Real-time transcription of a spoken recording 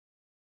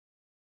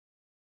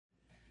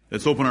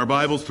Let's open our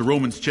Bibles to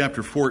Romans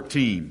chapter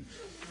 14.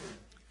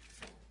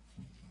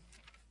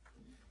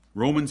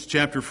 Romans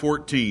chapter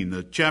 14,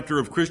 the chapter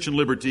of Christian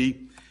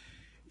liberty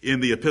in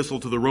the epistle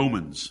to the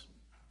Romans.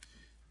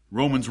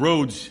 Romans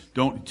roads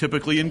don't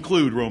typically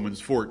include Romans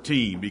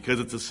 14 because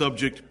it's a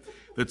subject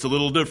that's a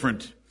little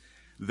different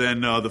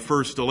than the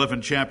first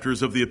 11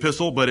 chapters of the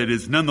epistle, but it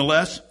is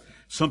nonetheless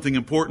something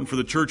important for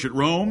the church at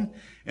Rome,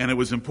 and it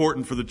was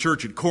important for the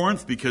church at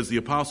Corinth because the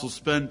apostles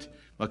spent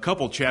a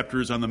couple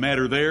chapters on the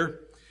matter there.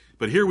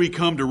 But here we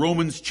come to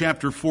Romans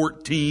chapter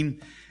 14,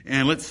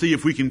 and let's see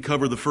if we can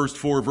cover the first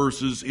 4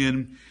 verses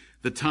in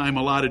the time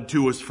allotted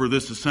to us for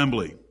this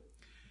assembly.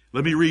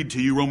 Let me read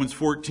to you Romans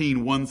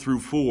 14, 1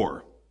 through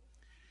 4.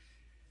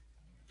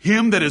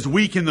 Him that is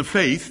weak in the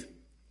faith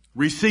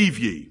receive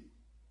ye,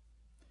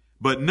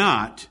 but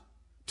not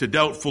to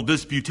doubtful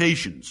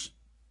disputations.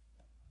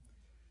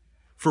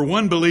 For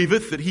one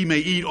believeth that he may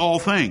eat all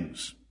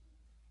things.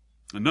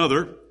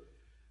 Another,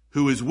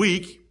 who is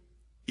weak,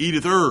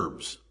 eateth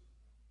herbs.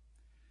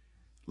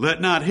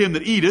 Let not him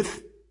that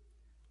eateth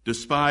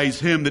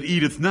despise him that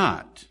eateth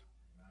not.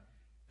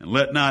 And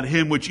let not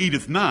him which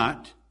eateth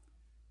not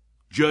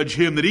judge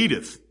him that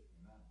eateth.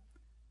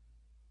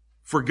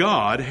 For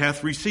God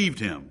hath received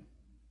him.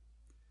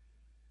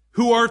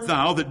 Who art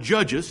thou that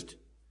judgest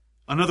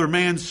another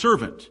man's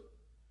servant?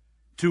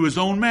 To his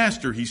own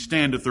master he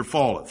standeth or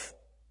falleth.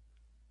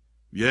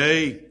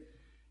 Yea,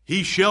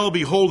 he shall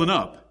be holden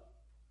up,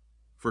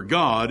 for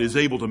God is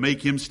able to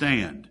make him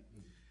stand.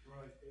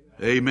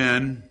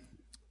 Amen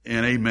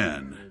and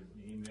amen.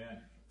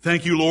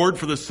 Thank you, Lord,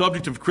 for the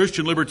subject of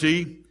Christian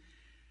liberty.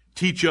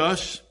 Teach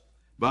us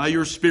by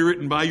your Spirit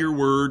and by your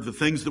word the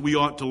things that we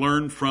ought to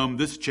learn from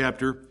this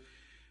chapter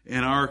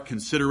and our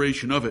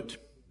consideration of it.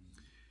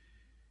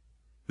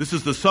 This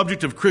is the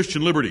subject of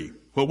Christian liberty.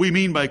 What we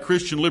mean by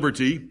Christian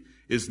liberty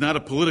is not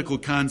a political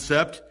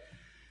concept,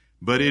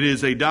 but it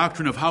is a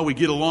doctrine of how we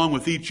get along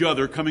with each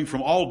other coming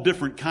from all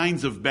different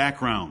kinds of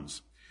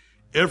backgrounds.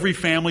 Every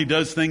family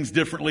does things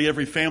differently.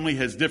 Every family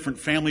has different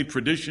family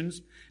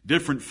traditions,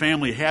 different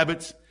family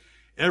habits.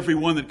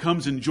 Everyone that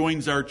comes and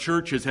joins our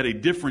church has had a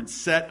different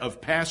set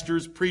of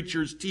pastors,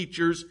 preachers,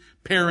 teachers,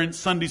 parents,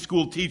 Sunday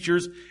school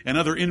teachers, and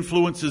other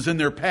influences in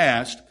their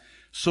past.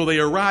 So they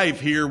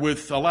arrive here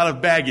with a lot of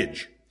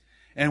baggage.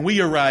 And we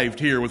arrived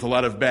here with a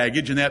lot of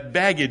baggage, and that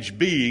baggage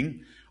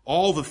being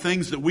all the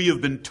things that we have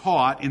been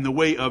taught in the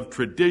way of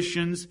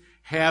traditions,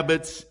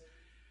 habits,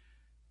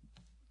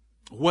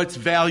 what's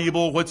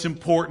valuable, what's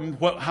important,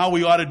 how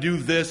we ought to do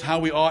this, how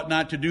we ought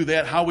not to do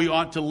that, how we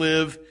ought to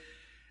live,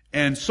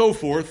 and so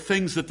forth,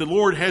 things that the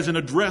Lord hasn't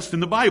addressed in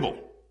the Bible.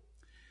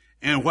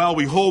 And while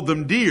we hold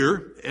them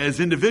dear as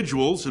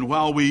individuals, and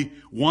while we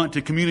want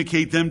to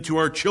communicate them to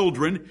our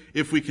children,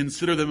 if we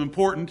consider them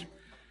important,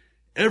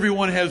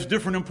 everyone has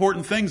different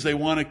important things they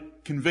want to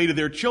convey to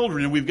their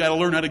children, and we've got to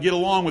learn how to get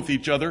along with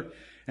each other.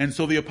 And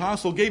so the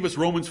apostle gave us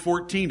Romans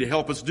 14 to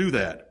help us do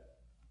that.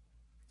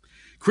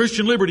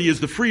 Christian liberty is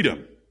the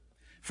freedom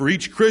for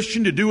each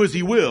Christian to do as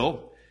he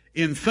will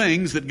in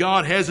things that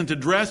God hasn't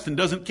addressed and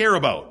doesn't care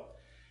about.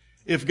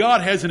 If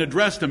God hasn't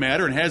addressed a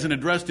matter and hasn't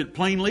addressed it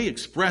plainly,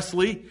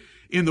 expressly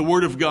in the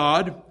Word of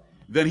God,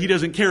 then he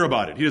doesn't care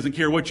about it. He doesn't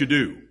care what you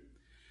do.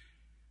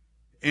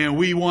 And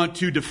we want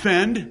to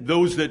defend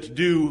those that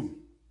do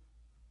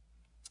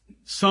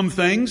some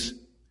things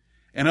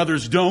and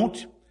others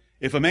don't.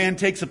 If a man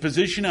takes a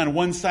position on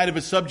one side of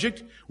a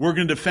subject, we're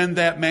going to defend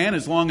that man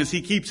as long as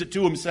he keeps it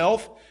to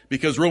himself,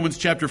 because Romans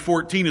chapter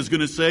 14 is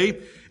going to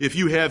say, if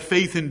you have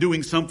faith in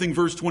doing something,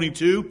 verse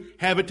 22,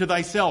 have it to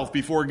thyself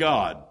before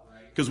God.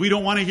 Because we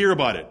don't want to hear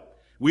about it.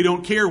 We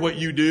don't care what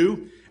you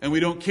do, and we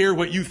don't care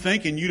what you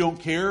think, and you don't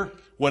care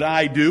what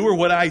I do or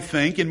what I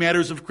think in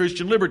matters of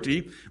Christian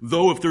liberty.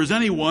 Though if there's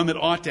anyone that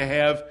ought to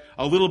have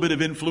a little bit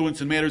of influence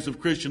in matters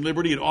of Christian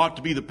liberty, it ought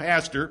to be the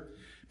pastor,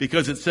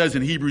 because it says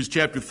in Hebrews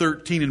chapter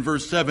 13 and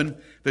verse 7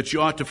 that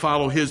you ought to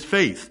follow his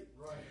faith.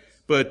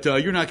 But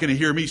you're not going to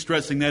hear me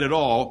stressing that at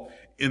all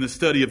in the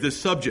study of this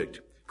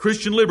subject.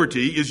 Christian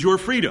liberty is your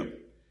freedom.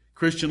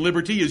 Christian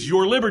liberty is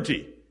your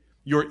liberty.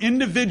 Your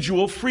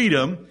individual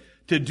freedom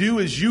to do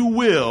as you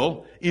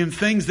will in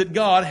things that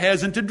God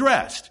hasn't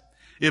addressed.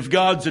 If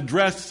God's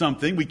addressed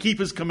something, we keep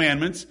his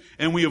commandments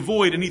and we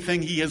avoid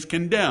anything he has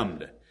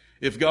condemned.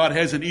 If God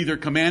hasn't either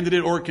commanded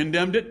it or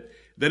condemned it,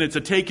 then it's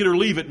a take it or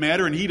leave it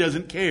matter, and he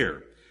doesn't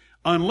care.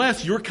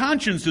 Unless your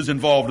conscience is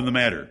involved in the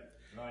matter.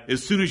 Right.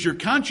 As soon as your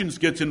conscience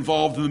gets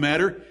involved in the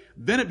matter,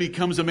 then it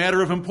becomes a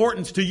matter of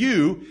importance to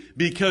you,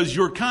 because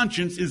your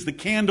conscience is the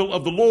candle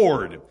of the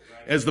Lord, right,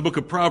 as the book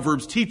of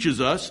Proverbs teaches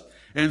us.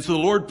 And so the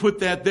Lord put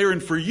that there,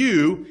 and for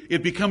you,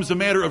 it becomes a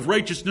matter of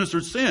righteousness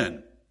or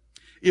sin.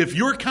 If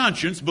your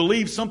conscience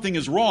believes something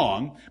is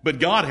wrong, but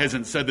God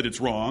hasn't said that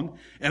it's wrong,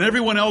 and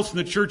everyone else in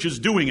the church is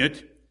doing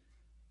it,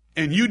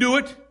 and you do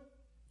it,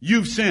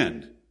 you've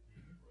sinned.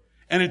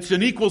 And it's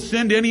an equal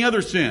sin to any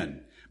other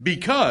sin.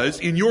 Because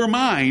in your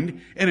mind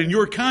and in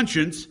your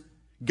conscience,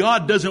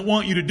 God doesn't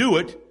want you to do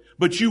it,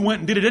 but you went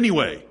and did it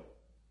anyway.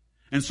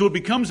 And so it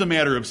becomes a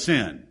matter of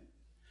sin.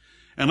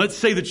 And let's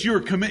say that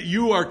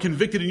you are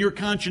convicted in your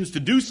conscience to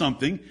do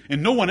something,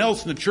 and no one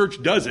else in the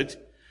church does it,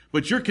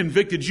 but you're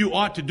convicted you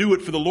ought to do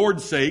it for the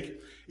Lord's sake.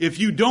 If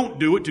you don't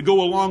do it to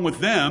go along with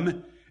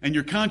them, and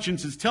your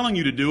conscience is telling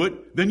you to do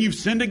it, then you've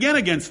sinned again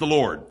against the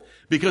Lord.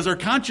 Because our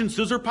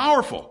consciences are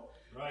powerful.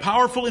 Right.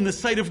 Powerful in the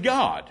sight of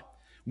God.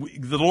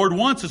 The Lord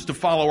wants us to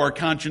follow our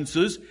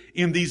consciences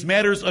in these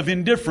matters of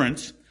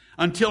indifference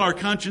until our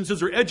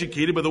consciences are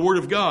educated by the Word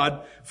of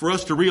God for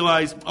us to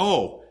realize,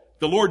 oh,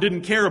 the Lord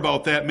didn't care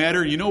about that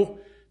matter. You know,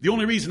 the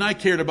only reason I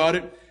cared about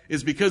it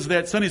is because of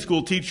that Sunday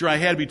school teacher I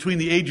had between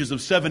the ages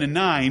of 7 and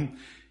 9.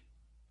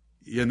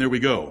 And there we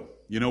go.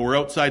 You know, we're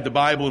outside the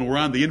Bible and we're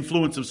on the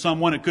influence of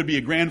someone. It could be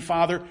a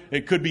grandfather.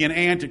 It could be an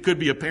aunt. It could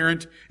be a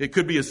parent. It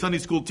could be a Sunday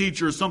school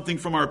teacher or something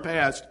from our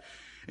past.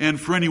 And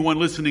for anyone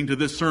listening to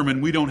this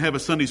sermon, we don't have a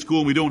Sunday school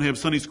and we don't have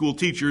Sunday school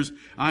teachers.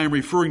 I am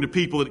referring to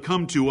people that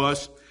come to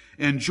us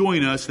and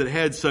join us that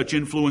had such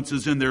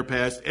influences in their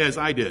past as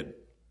I did.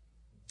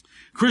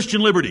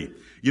 Christian liberty.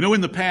 You know,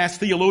 in the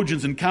past,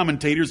 theologians and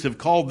commentators have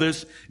called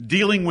this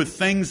dealing with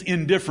things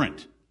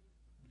indifferent.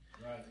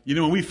 You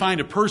know, when we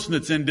find a person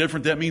that's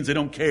indifferent, that means they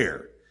don't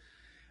care.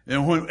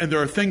 And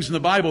there are things in the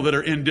Bible that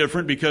are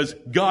indifferent because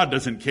God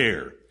doesn't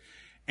care.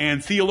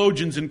 And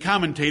theologians and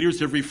commentators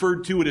have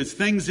referred to it as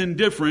things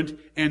indifferent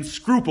and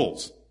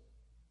scruples.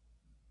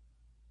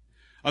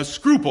 A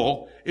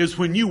scruple is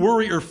when you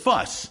worry or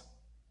fuss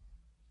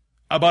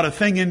about a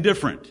thing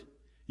indifferent.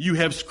 You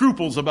have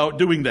scruples about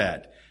doing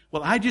that.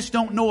 Well, I just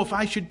don't know if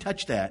I should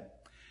touch that.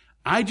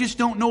 I just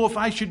don't know if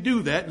I should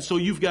do that. And so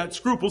you've got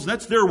scruples.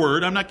 That's their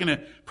word. I'm not going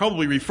to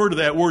probably refer to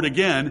that word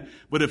again.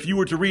 But if you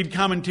were to read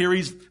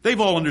commentaries,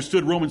 they've all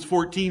understood Romans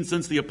 14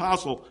 since the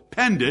apostle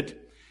penned it.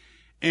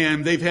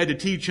 And they've had to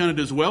teach on it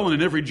as well. And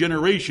in every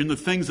generation, the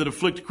things that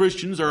afflict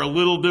Christians are a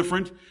little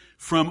different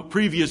from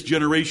previous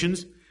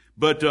generations.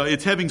 But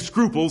it's having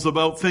scruples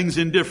about things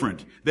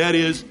indifferent. That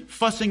is,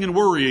 fussing and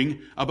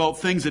worrying about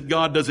things that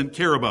God doesn't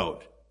care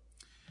about.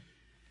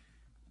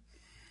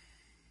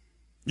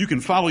 You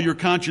can follow your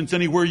conscience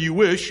anywhere you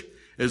wish,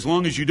 as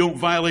long as you don't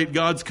violate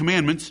God's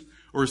commandments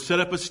or set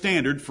up a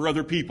standard for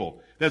other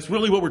people. That's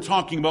really what we're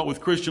talking about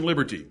with Christian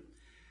liberty.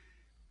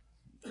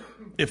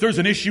 If there's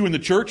an issue in the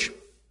church,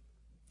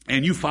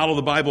 and you follow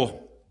the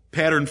Bible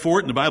pattern for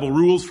it, and the Bible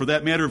rules for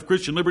that matter of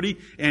Christian liberty,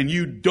 and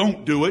you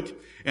don't do it,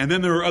 and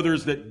then there are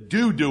others that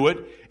do it,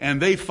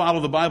 and they follow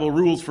the Bible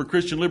rules for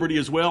Christian liberty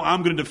as well,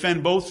 I'm going to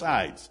defend both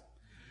sides.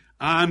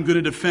 I'm going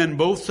to defend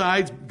both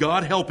sides,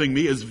 God helping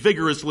me, as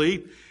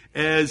vigorously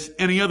as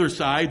any other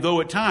side,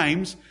 though at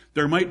times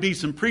there might be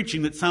some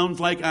preaching that sounds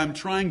like I'm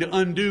trying to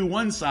undo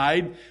one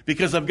side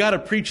because I've got to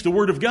preach the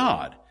Word of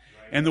God.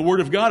 And the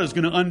Word of God is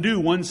going to undo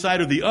one side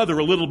or the other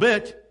a little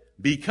bit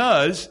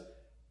because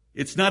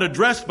it's not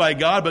addressed by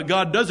God, but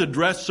God does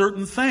address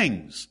certain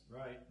things.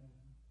 Right.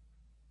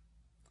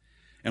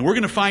 And we're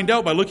going to find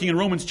out by looking in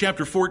Romans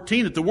chapter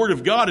 14 that the Word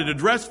of God had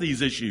addressed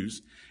these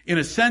issues in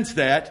a sense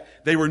that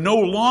they were no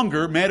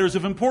longer matters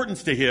of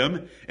importance to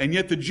him, and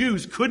yet the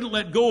Jews couldn't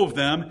let go of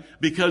them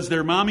because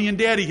their mommy and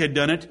daddy had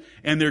done it,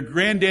 and their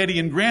granddaddy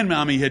and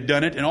grandmommy had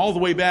done it, and all the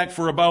way back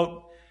for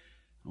about,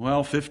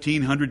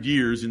 1,500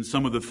 years in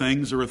some of the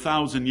things, or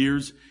 1,000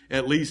 years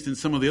at least in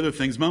some of the other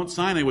things. Mount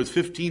Sinai was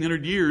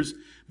 1,500 years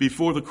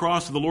before the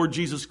cross of the Lord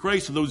Jesus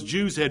Christ, so those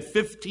Jews had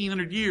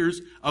 1,500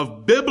 years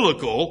of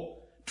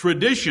biblical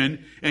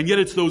tradition, and yet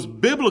it's those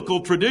biblical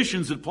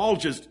traditions that Paul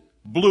just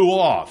blew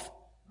off.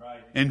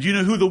 And do you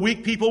know who the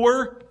weak people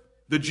were?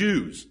 The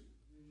Jews.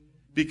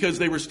 Because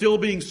they were still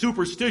being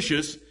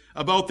superstitious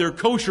about their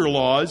kosher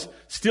laws,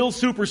 still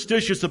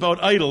superstitious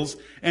about idols,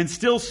 and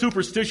still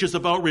superstitious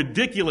about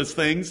ridiculous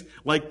things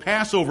like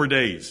Passover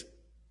days.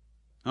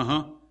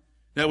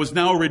 That was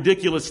now a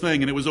ridiculous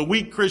thing, and it was a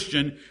weak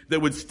Christian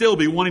that would still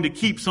be wanting to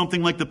keep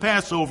something like the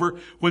Passover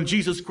when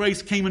Jesus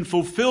Christ came and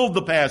fulfilled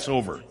the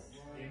Passover.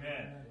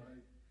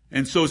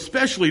 And so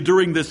especially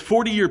during this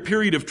 40-year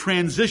period of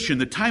transition,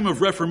 the time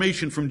of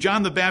Reformation from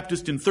John the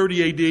Baptist in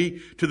 30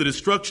 AD to the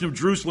destruction of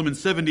Jerusalem in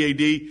 70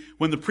 AD,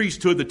 when the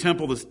priesthood, the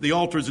temple, the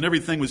altars, and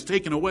everything was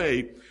taken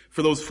away,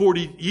 for those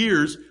 40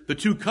 years, the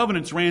two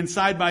covenants ran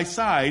side by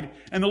side,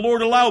 and the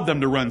Lord allowed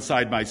them to run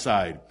side by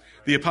side.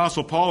 The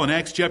Apostle Paul in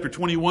Acts chapter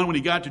 21, when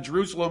he got to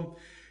Jerusalem,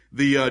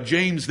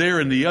 James there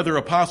and the other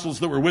apostles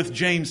that were with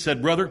James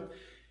said, "Brother,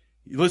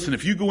 listen,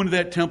 if you go into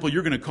that temple,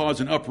 you're going to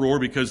cause an uproar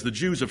because the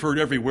Jews have heard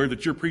everywhere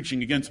that you're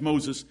preaching against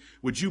Moses.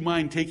 Would you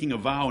mind taking a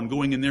vow and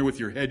going in there with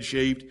your head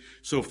shaved?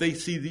 So if they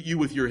see you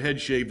with your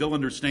head shaved, they'll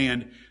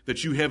understand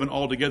that you haven't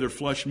altogether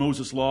flushed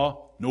Moses'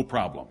 law. No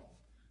problem."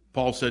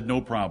 Paul said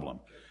no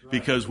problem.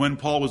 Because when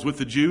Paul was with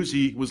the Jews,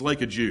 he was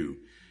like a Jew.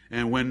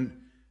 And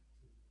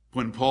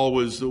when Paul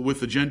was with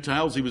the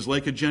Gentiles, he was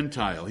like a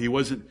Gentile. He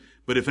wasn't,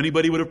 but if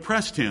anybody would have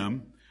pressed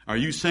him, "Are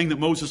you saying that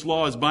Moses'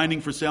 law is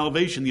binding for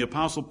salvation?" the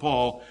Apostle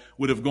Paul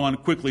would have gone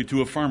quickly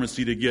to a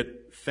pharmacy to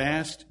get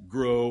Fast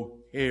Grow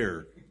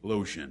hair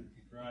lotion.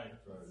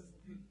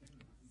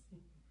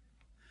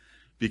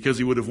 Because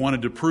he would have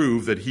wanted to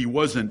prove that he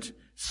wasn't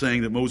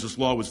saying that Moses'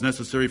 law was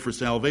necessary for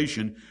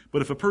salvation.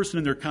 But if a person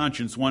in their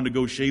conscience wanted to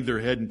go shave their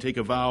head and take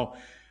a vow,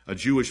 a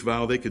Jewish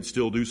vow, they could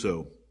still do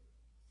so.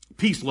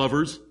 Peace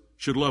lovers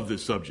should love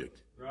this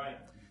subject. Right.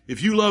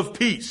 If you love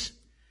peace,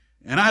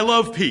 and I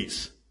love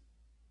peace,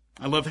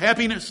 I love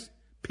happiness,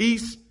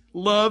 peace,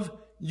 love,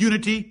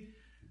 unity,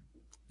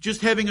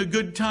 just having a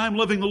good time,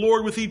 loving the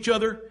Lord with each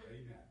other,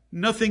 Amen.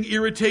 Nothing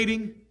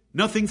irritating,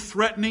 nothing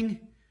threatening,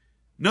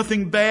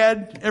 nothing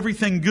bad,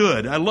 everything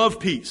good. I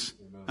love peace.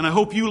 And I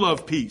hope you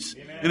love peace.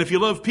 Amen. And if you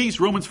love peace,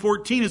 Romans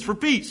 14 is for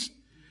peace.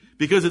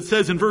 Because it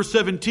says in verse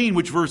 17,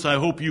 which verse I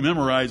hope you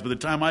memorize by the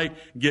time I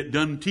get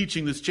done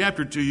teaching this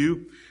chapter to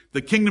you,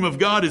 the kingdom of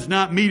God is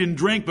not meat and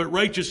drink, but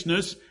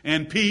righteousness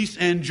and peace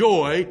and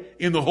joy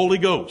in the Holy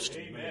Ghost.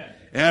 Amen.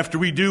 After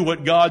we do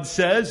what God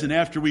says and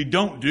after we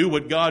don't do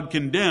what God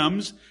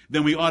condemns,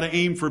 then we ought to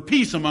aim for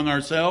peace among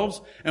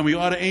ourselves and we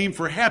ought to aim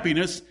for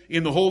happiness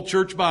in the whole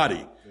church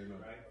body. Amen.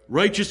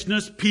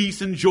 Righteousness, peace,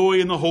 and joy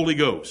in the Holy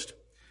Ghost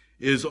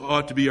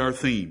ought to be our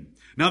theme.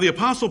 Now the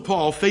Apostle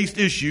Paul faced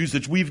issues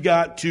that we've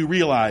got to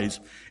realize.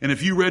 And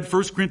if you read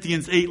 1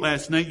 Corinthians 8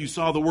 last night, you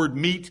saw the word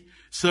meat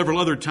several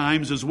other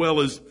times as well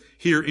as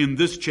here in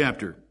this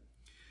chapter.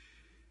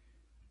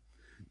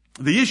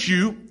 The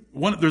issue,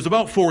 there's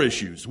about 4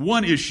 issues.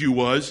 One issue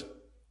was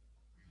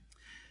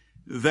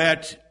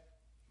that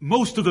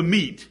most of the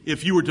meat,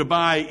 if you were to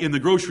buy in the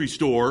grocery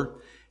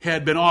store,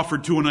 had been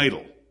offered to an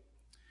idol.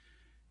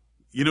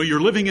 You know,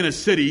 you're living in a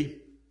city,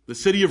 the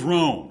city of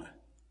Rome,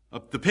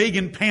 the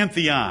pagan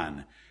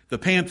pantheon. The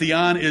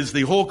pantheon is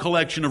the whole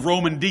collection of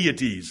Roman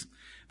deities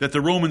that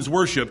the Romans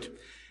worshipped.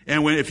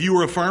 And if you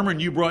were a farmer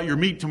and you brought your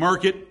meat to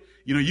market,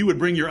 you know, you would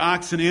bring your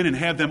oxen in and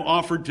have them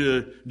offered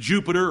to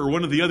Jupiter or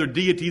one of the other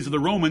deities of the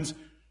Romans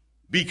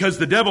because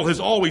the devil has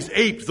always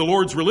aped the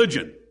Lord's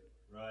religion.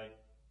 Right.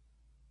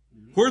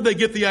 Where'd they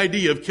get the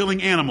idea of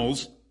killing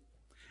animals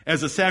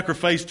as a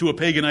sacrifice to a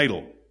pagan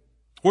idol?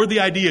 Where'd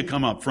the idea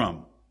come up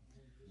from?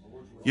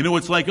 You know,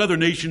 it's like other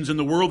nations in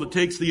the world that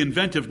takes the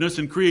inventiveness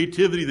and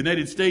creativity of the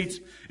United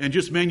States and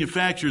just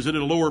manufactures it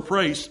at a lower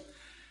price.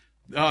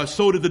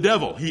 So did the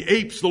devil. He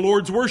apes the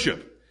Lord's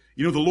worship.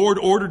 You know, the Lord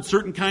ordered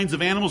certain kinds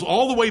of animals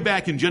all the way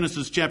back in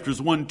Genesis chapters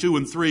 1, 2,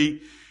 and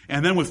 3.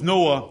 And then with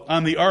Noah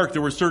on the ark,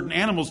 there were certain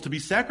animals to be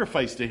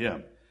sacrificed to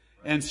him.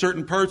 And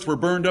certain parts were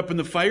burned up in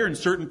the fire, and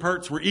certain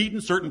parts were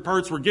eaten, certain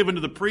parts were given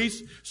to the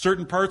priests,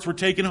 certain parts were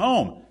taken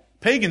home.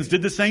 Pagans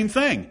did the same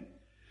thing.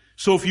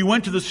 So if you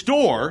went to the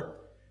store,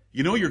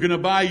 you know, you're going to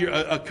buy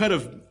a cut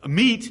of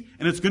meat,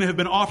 and it's going to have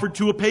been offered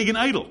to a pagan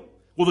idol.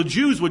 Well, the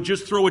Jews would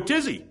just throw a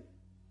tizzy.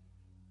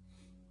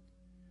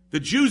 The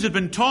Jews had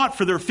been taught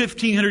for their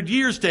 1,500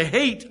 years to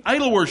hate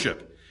idol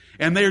worship.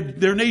 And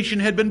their nation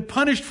had been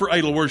punished for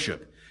idol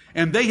worship.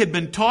 And they had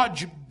been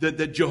taught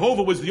that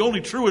Jehovah was the only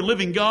true and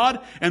living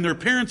God. And their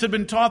parents had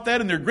been taught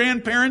that and their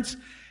grandparents.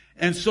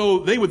 And so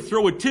they would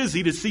throw a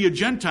tizzy to see a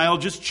Gentile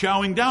just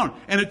chowing down.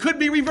 And it could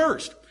be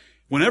reversed.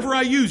 Whenever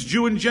I use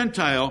Jew and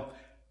Gentile,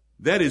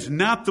 that is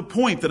not the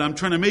point that I'm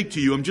trying to make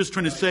to you. I'm just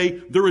trying to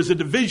say there is a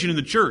division in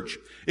the church.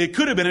 It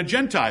could have been a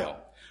Gentile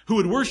who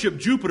had worshiped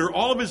Jupiter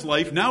all of his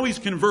life. Now he's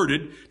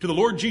converted to the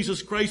Lord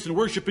Jesus Christ and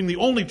worshiping the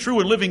only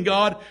true and living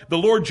God, the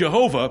Lord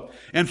Jehovah.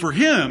 And for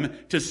him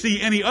to see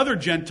any other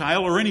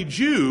Gentile or any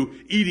Jew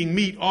eating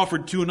meat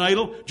offered to an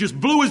idol just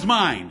blew his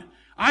mind.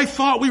 I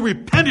thought we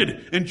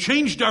repented and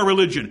changed our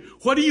religion.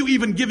 What are you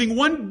even giving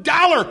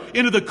 $1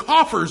 into the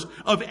coffers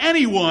of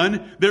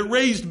anyone that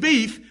raised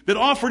beef that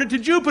offered it to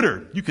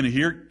Jupiter? You can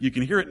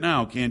hear it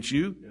now, can't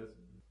you? Yes.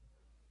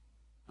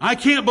 I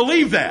can't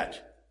believe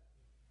that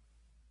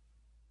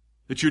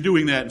you're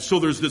doing that. And so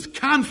there's this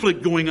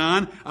conflict going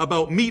on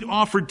about meat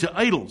offered to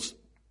idols.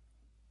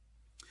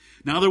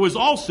 Now there was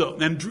also,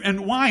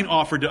 and wine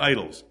offered to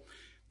idols.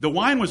 The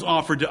wine was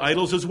offered to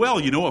idols as well.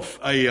 You know,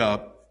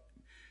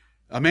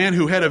 a man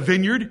who had a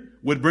vineyard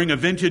would bring a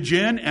vintage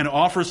in and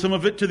offer some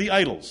of it to the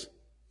idols.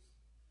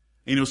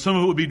 You know, some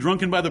of it would be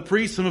drunken by the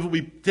priest, some of it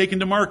would be taken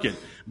to market.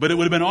 But it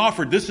would have been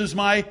offered, this is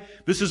my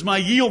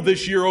yield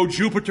this year, O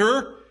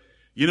Jupiter.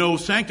 You know,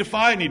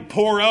 sanctify, and he'd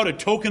pour out a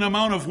token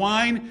amount of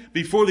wine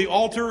before the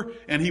altar,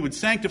 and he would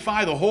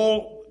sanctify the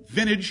whole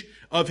vintage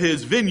of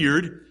his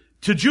vineyard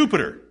to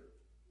Jupiter.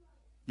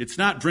 It's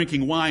not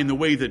drinking wine the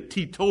way that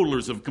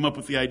teetotalers have come up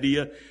with the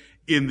idea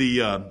in the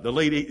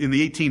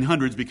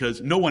 1800s,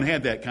 because no one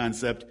had that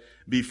concept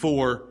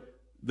before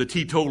the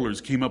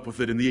teetotalers came up with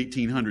it in the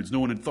 1800s.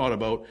 No one had thought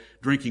about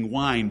drinking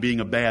wine being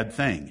a bad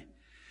thing.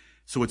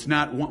 So it's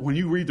not, when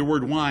you read the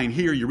word wine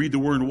here, you read the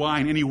word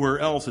wine anywhere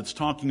else, it's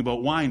talking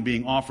about wine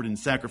being offered and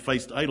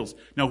sacrificed to idols.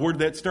 Now, where did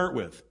that start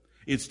with?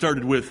 It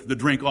started with the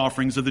drink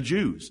offerings of the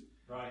Jews.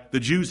 Right. The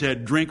Jews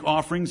had drink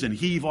offerings and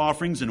heave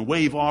offerings and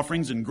wave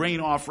offerings and grain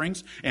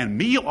offerings and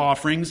meal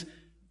offerings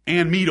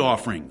and meat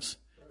offerings.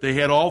 They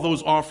had all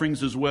those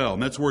offerings as well,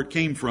 and that's where it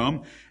came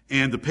from,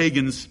 and the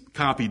pagans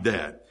copied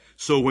that.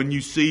 So when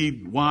you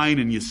see wine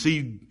and you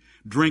see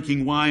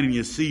drinking wine and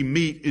you see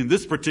meat in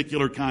this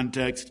particular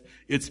context,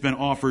 it's been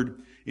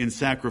offered in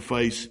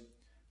sacrifice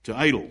to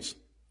idols.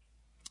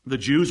 The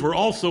Jews were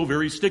also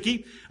very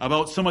sticky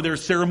about some of their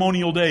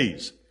ceremonial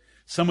days,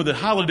 some of the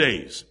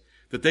holidays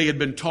that they had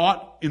been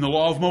taught in the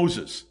law of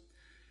Moses.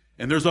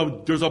 And there's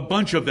a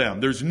bunch of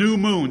them. There's new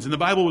moons, and the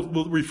Bible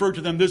will refer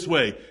to them this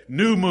way: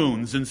 new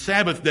moons and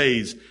Sabbath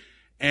days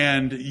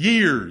and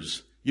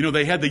years. You know,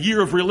 they had the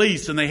year of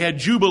release, and they had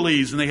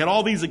jubilees, and they had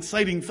all these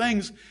exciting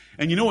things.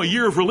 And you know, a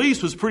year of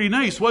release was pretty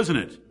nice, wasn't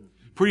it?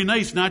 Pretty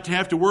nice not to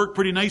have to work,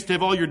 pretty nice to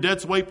have all your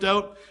debts wiped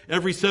out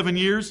every 7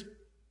 years.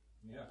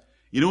 Yeah.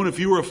 You know, and if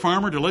you were a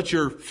farmer, to let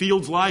your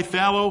fields lie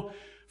fallow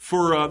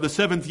for the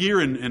 7th year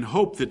and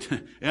hope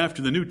that,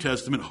 after the New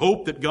Testament,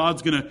 hope that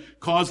God's going to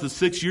cause the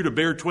 6th year to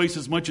bear twice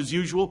as much as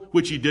usual,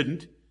 which he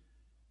didn't,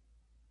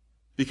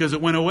 because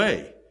it went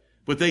away.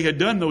 But they had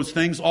done those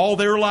things all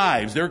their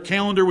lives. Their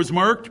calendar was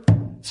marked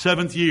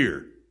 7th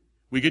year.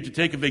 We get to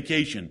take a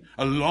vacation,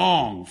 a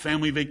long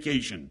family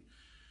vacation.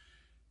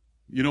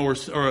 You know, or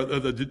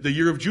the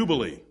year of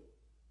Jubilee,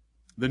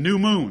 the new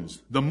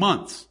moons, the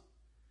months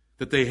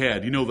that they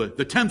had. You know,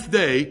 the 10th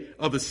day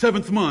of the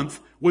 7th month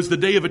was the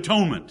Day of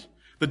Atonement.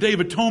 The Day of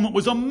Atonement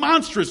was a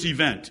monstrous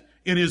event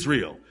in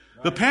Israel.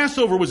 Right. The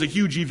Passover was a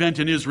huge event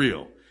in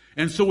Israel.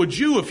 And so a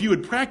Jew, if you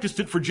had practiced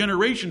it for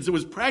generations, it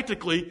was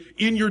practically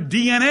in your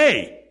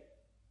DNA.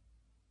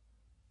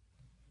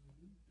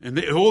 And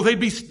do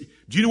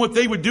you know what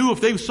they would do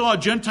if they saw a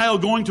Gentile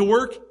going to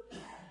work?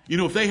 You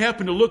know, if they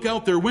happened to look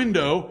out their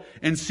window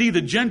and see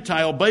the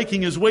Gentile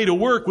biking his way to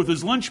work with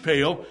his lunch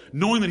pail,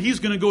 knowing that he's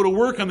going to go to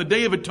work on the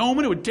Day of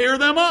Atonement, it would tear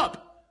them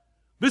up.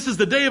 This is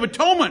the Day of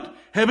Atonement.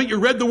 Haven't you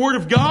read the Word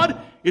of God?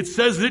 It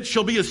says that it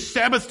shall be a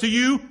Sabbath to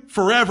you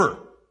forever.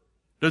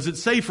 Does it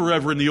say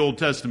forever in the Old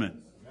Testament?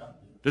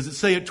 Does it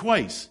say it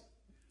twice?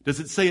 Does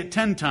it say it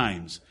 10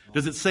 times?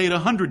 Does it say it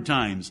 100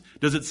 times?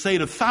 Does it say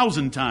it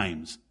 1,000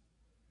 times?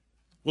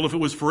 Well, if it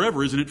was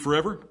forever, isn't it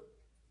forever?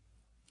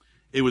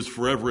 It was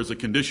forever as a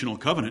conditional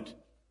covenant.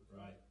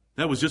 Right.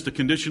 That was just a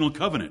conditional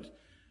covenant.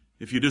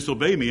 If you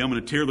disobey me, I'm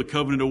going to tear the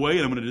covenant away,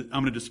 and I'm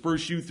going to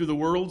disperse you through the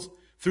world,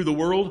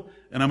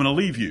 and I'm going to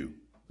leave you.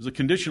 It was a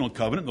conditional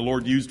covenant. The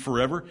Lord used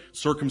forever.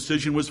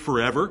 Circumcision was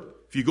forever.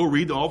 If you go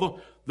read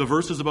all the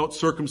verses about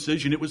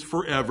circumcision, it was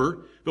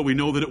forever. But we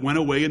know that it went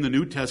away in the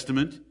New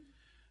Testament.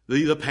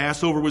 The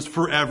Passover was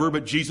forever,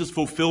 but Jesus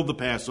fulfilled the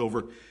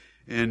Passover.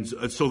 And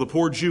so the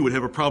poor Jew would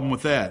have a problem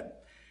with that.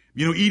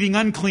 You know, eating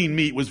unclean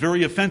meat was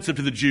very offensive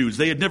to the Jews.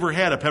 They had never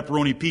had a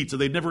pepperoni pizza.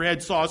 They'd never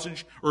had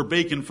sausage or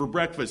bacon for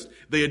breakfast.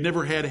 They had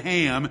never had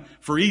ham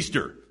for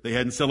Easter. They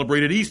hadn't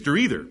celebrated Easter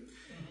either.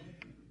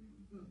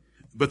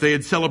 But they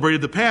had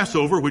celebrated the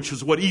Passover, which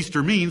is what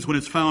Easter means when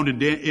it's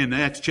found in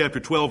Acts chapter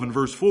 12 and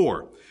verse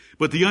 4.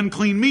 But the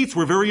unclean meats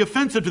were very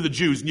offensive to the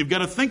Jews, and you've got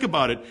to think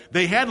about it.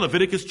 They had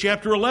Leviticus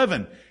chapter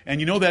 11, and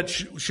you know that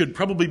should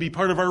probably be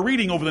part of our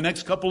reading over the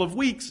next couple of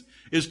weeks,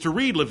 is to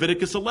read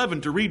Leviticus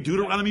 11, to read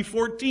Deuteronomy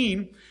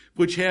 14,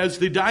 which has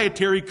the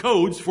dietary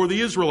codes for the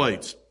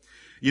Israelites.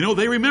 You know,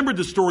 they remembered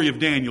the story of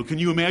Daniel. Can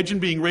you imagine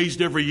being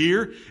raised every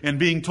year and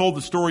being told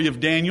the story of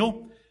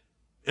Daniel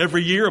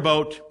every year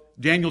about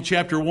Daniel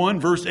chapter 1,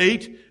 verse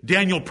 8?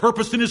 Daniel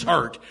purposed in his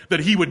heart that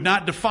he would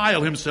not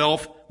defile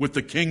himself with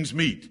the king's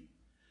meat.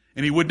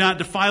 And he would not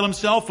defile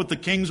himself with the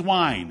king's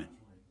wine.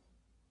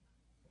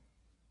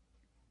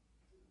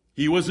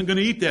 He wasn't going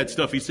to eat that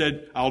stuff. He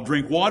said, I'll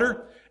drink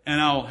water and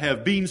I'll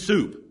have bean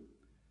soup.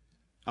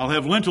 I'll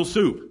have lentil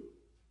soup.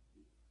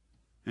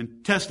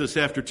 And test us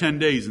after 10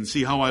 days and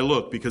see how I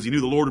look, because he knew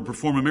the Lord would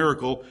perform a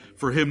miracle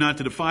for him not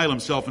to defile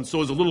himself. And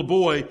so as a little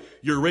boy,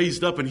 you're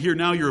raised up, and here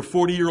now you're a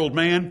 40-year-old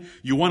man.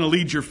 You want to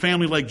lead your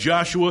family like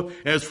Joshua.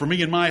 As for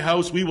me and my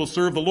house, we will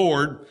serve the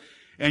Lord.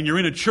 And you're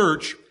in a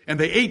church, and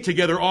they ate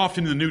together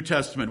often in the New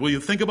Testament. Will you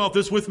think about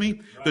this with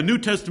me? Right. The New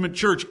Testament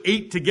church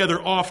ate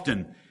together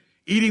often,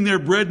 eating their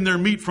bread and their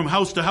meat from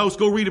house to house.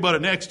 Go read about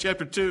it in Acts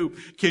chapter 2.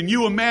 Can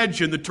you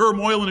imagine the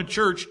turmoil in a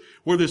church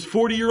where this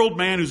 40-year-old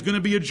man who's going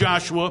to be a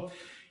Joshua,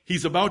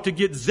 he's about to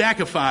get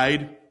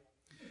Zackified,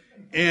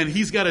 and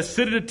he's got to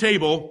sit at a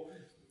table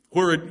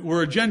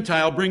where a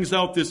Gentile brings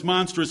out this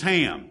monstrous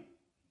ham.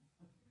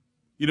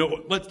 You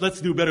know,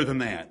 let's do better than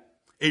that.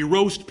 A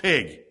roast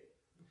pig.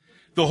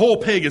 The whole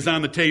pig is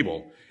on the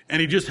table,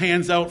 and he just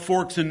hands out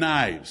forks and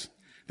knives.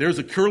 There's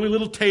a curly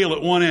little tail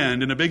at one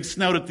end and a big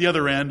snout at the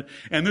other end,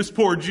 and this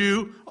poor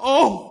Jew,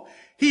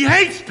 he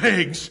hates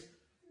pigs.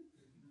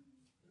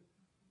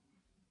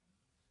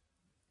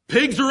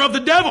 Pigs are of the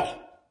devil.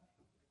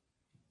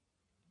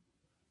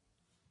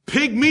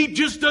 Pig meat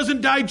just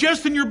doesn't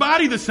digest in your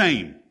body the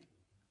same.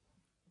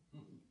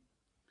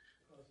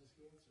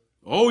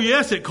 Oh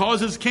yes, it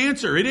causes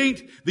cancer. It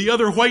ain't the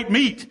other white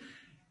meat,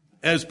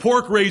 as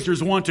pork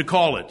raisers want to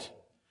call it.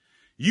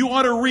 You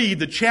ought to read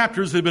the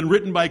chapters that have been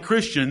written by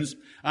Christians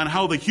on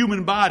how the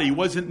human body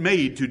wasn't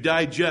made to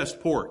digest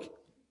pork.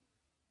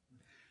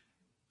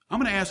 I'm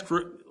going to ask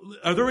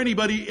are there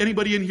anybody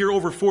in here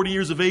over 40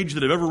 years of age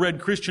that have ever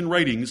read Christian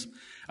writings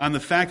on the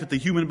fact that the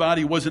human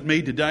body wasn't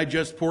made to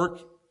digest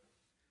pork?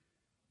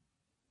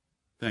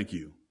 Thank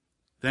you.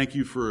 Thank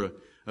you for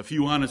a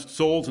few honest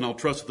souls, and I'll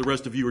trust that the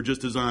rest of you are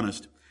just as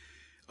honest.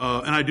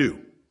 And I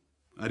do.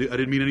 I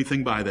didn't mean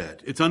anything by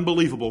that. It's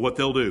unbelievable what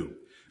they'll do.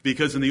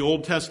 Because in the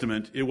Old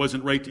Testament, it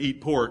wasn't right to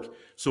eat pork,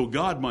 so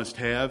God must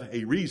have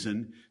a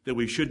reason that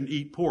we shouldn't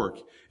eat pork.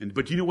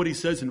 But you know what he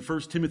says in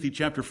 1 Timothy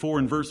chapter 4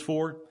 and verse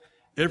 4?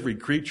 Every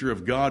creature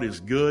of God is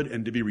good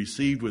and to be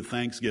received with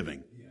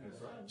thanksgiving.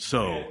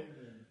 So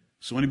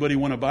anybody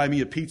want to buy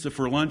me a pizza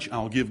for lunch?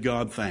 I'll give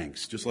God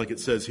thanks, just like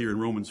it says here in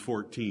Romans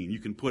 14. You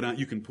can put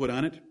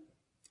on it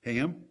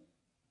ham,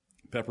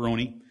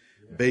 pepperoni,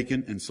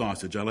 bacon, and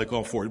sausage. I like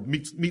all four.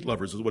 Meat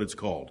lovers is what it's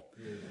called.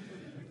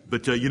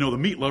 But, the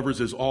meat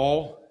lovers is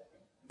all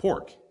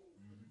pork.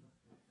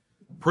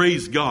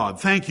 Praise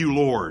God. Thank you,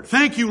 Lord.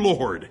 Thank you,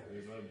 Lord.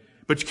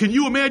 But can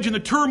you imagine the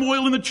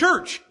turmoil in the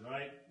church?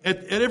 Right.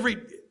 At every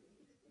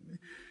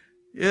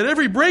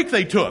break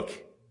they took,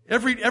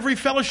 every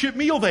fellowship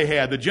meal they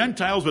had, the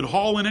Gentiles would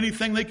haul in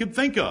anything they could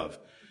think of.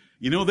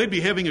 They'd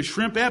be having a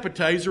shrimp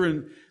appetizer,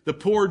 and the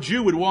poor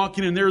Jew would walk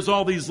in, and there's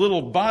all these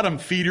little bottom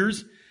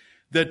feeders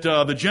that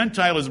the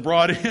Gentile has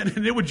brought in,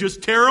 and it would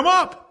just tear them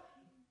up.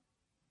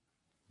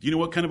 Do you know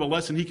what kind of a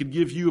lesson he could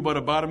give you about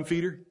a bottom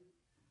feeder?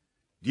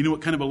 Do you know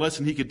what kind of a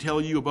lesson he could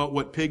tell you about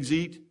what pigs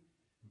eat?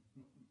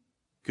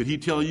 Could he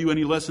tell you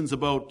any lessons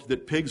about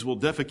that pigs will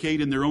defecate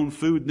in their own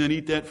food and then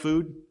eat that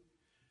food?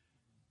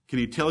 Can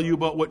he tell you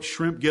about what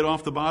shrimp get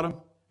off the bottom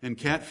and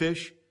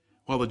catfish?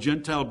 While the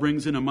Gentile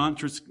brings in a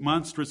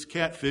monstrous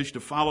catfish to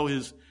follow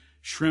his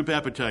shrimp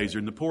appetizer.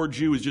 And the poor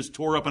Jew is just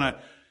tore up. And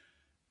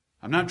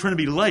I'm not trying to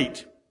be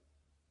light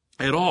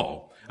at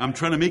all. I'm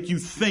trying to make you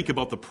think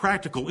about the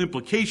practical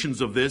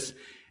implications of this.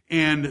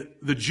 And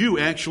the Jew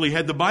actually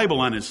had the Bible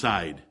on his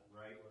side.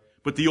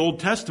 But the Old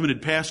Testament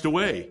had passed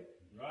away.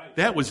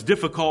 That was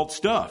difficult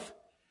stuff.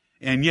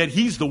 And yet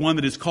he's the one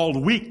that is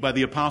called weak by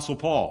the Apostle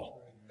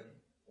Paul.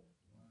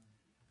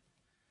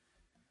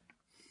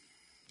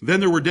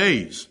 Then there were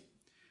days.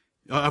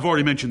 I've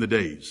already mentioned the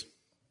days.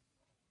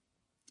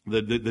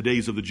 The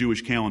days of the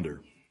Jewish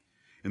calendar.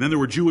 And then there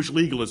were Jewish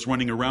legalists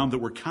running around that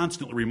were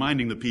constantly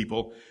reminding the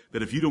people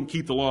that if you don't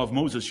keep the law of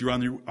Moses, you're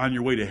on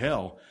your way to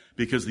hell,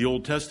 because the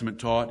Old Testament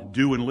taught,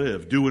 do and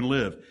live, do and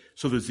live.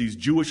 So there's these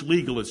Jewish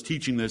legalists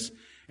teaching this,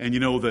 and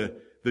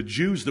the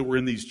Jews that were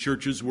in these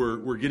churches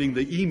were getting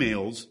the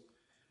emails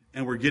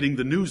and were getting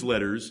the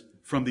newsletters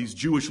from these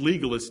Jewish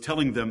legalists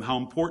telling them how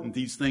important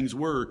these things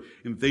were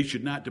and that they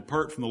should not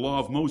depart from the law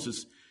of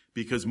Moses,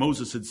 because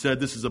Moses had said,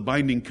 this is a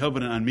binding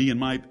covenant on me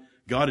and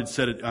God had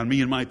said it on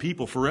me and my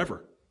people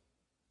forever.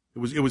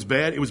 It was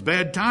bad. It was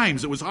bad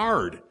times. It was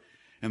hard.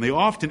 And they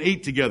often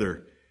ate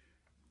together.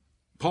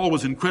 Paul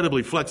was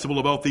incredibly flexible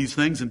about these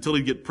things until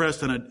he'd get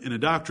pressed in a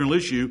doctrinal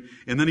issue,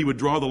 and then he would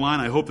draw the line.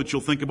 I hope that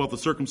you'll think about the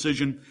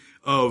circumcision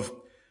of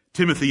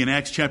Timothy in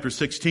Acts chapter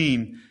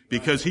 16,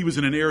 because he was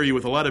in an area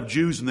with a lot of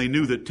Jews, and they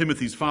knew that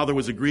Timothy's father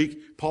was a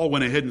Greek. Paul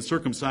went ahead and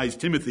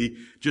circumcised Timothy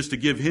just to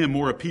give him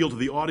more appeal to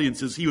the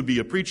audiences he would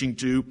be preaching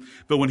to.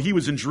 But when he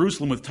was in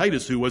Jerusalem with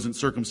Titus, who wasn't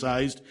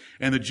circumcised,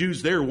 and the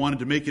Jews there wanted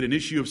to make it an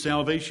issue of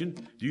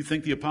salvation, do you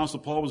think the Apostle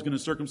Paul was going to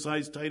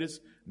circumcise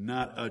Titus?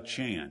 Not a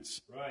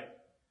chance. Right.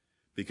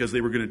 Because they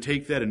were going to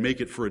take that and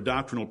make it for a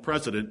doctrinal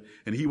precedent,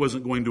 and he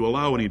wasn't going to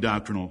allow any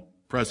doctrinal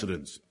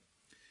precedents.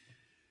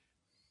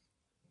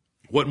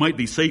 What might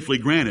be safely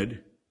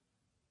granted,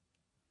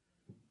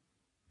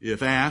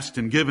 if asked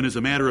and given as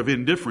a matter of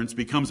indifference,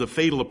 becomes a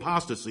fatal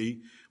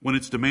apostasy when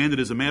it's demanded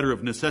as a matter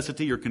of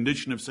necessity or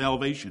condition of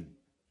salvation.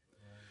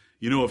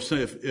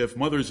 If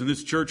mothers in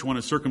this church want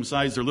to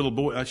circumcise their little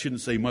boy, I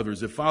shouldn't say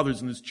mothers, if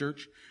fathers in this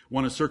church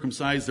want to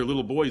circumcise their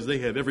little boys, they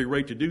have every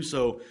right to do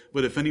so.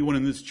 But if anyone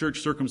in this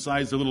church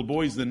circumcised their little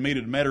boys, then made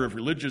it a matter of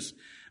religious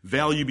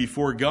value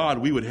before God,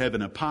 we would have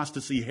an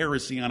apostasy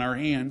heresy on our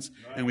hands,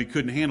 and we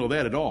couldn't handle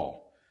that at all.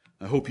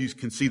 I hope you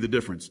can see the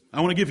difference.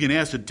 I want to give you an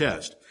acid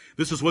test.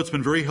 This is what's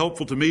been very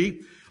helpful to me,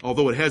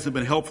 although it hasn't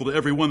been helpful to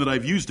everyone that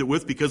I've used it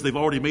with, because they've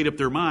already made up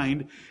their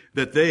mind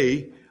that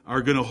they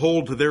are going to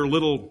hold to their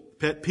little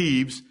pet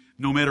peeves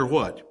no matter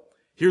what.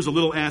 Here's a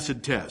little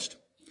acid test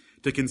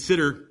to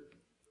consider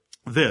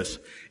this.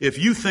 If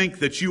you think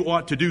that you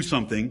ought to do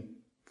something,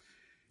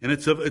 and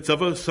it's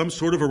of some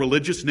sort of a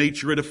religious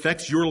nature, it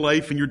affects your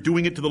life and you're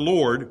doing it to the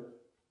Lord,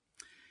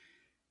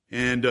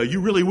 and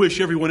you really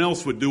wish everyone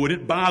else would do it.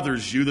 It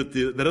bothers you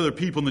that other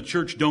people in the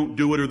church don't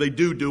do it, or they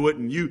do it,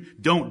 and you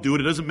don't do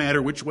it. It doesn't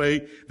matter which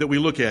way that we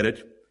look at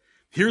it.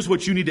 Here's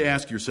what you need to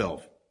ask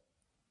yourself.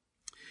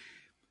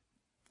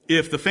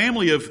 If the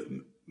family of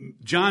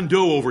John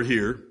Doe over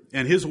here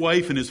and his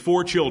wife and his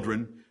 4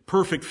 children,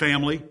 perfect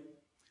family,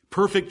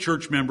 perfect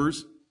church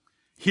members,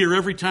 here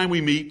every time we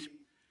meet,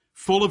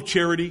 full of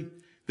charity,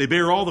 they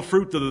bear all the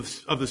fruit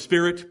of the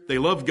Spirit, they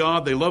love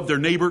God, they love their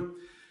neighbor,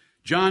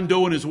 John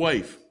Doe and his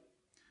wife,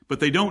 but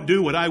they don't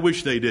do what I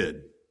wish they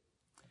did.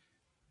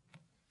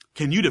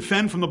 Can you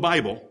defend from the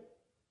Bible,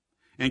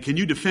 and can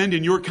you defend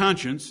in your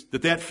conscience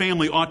that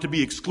family ought to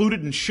be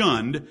excluded and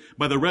shunned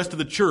by the rest of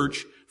the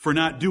church for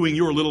not doing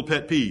your little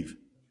pet peeve?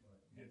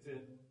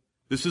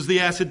 This is the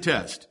acid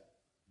test.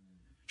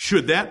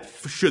 Should that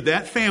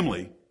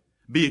family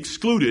be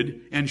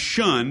excluded and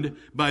shunned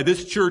by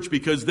this church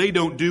because they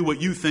don't do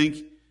what you think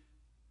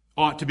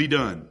ought to be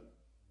done.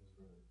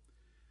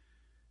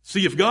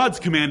 See, if God's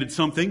commanded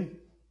something,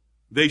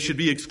 they should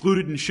be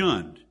excluded and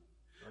shunned.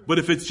 But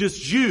if it's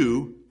just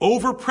you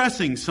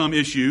overpressing some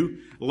issue,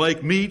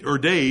 like meat or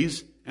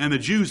days, and the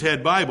Jews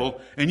had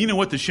Bible, and you know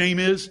what the shame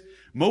is?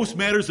 Most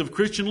matters of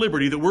Christian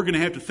liberty that we're going to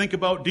have to think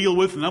about, deal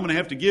with, and I'm going to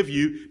have to give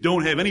you,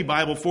 don't have any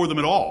Bible for them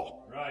at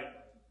all. Right.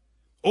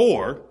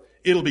 Or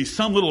it'll be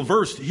some little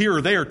verse here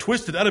or there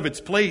twisted out of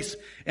its place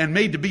and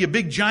made to be a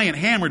big giant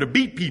hammer to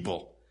beat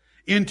people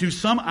into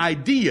some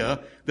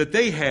idea that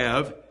they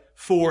have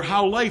for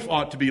how life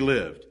ought to be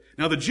lived.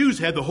 Now, the Jews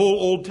had the whole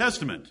Old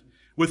Testament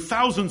with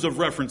thousands of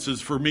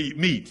references for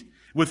meat,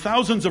 with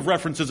thousands of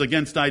references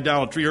against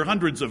idolatry, or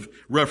hundreds of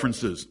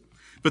references.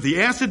 But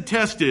the acid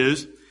test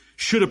is,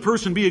 should a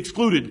person be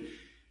excluded?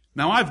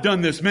 Now, I've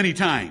done this many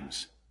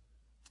times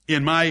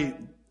in my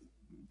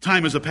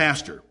time as a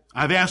pastor.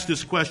 I've asked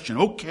this question.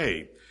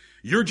 Okay,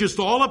 you're just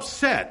all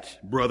upset,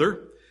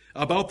 brother,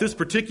 about this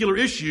particular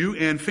issue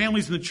and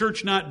families in the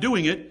church not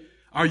doing it.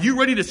 Are you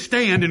ready to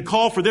stand and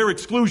call for their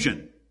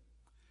exclusion?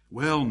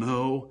 Well,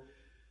 no.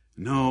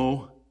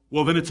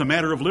 Well, then it's a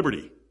matter of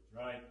liberty.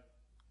 Right.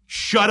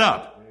 Shut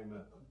up.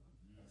 Amen.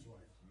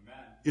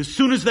 As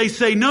soon as they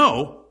say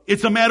no,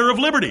 it's a matter of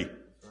liberty.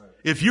 Right.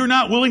 If you're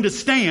not willing to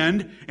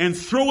stand and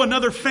throw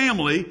another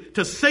family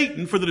to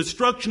Satan for the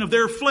destruction of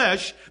their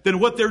flesh, then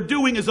what they're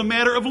doing is a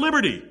matter of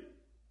liberty.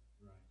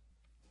 Right.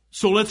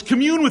 So let's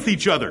commune with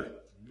each other.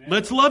 Amen.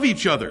 Let's love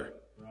each other.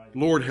 Right.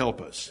 Lord,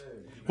 help us.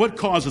 Amen. What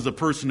causes a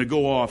person to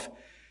go off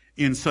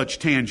in such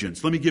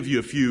tangents? Let me give you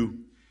a few.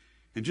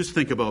 And just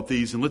think about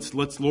these, and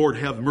let's Lord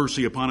have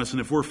mercy upon us. And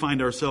if we find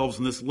ourselves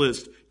in this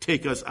list,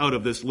 take us out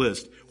of this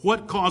list.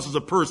 What causes a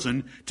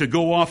person to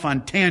go off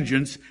on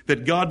tangents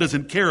that God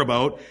doesn't care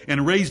about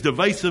and raise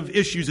divisive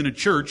issues in a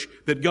church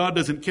that God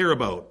doesn't care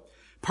about?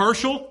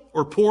 Partial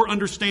or poor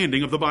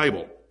understanding of the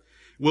Bible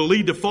will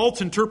lead to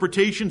false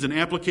interpretations and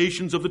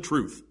applications of the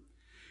truth.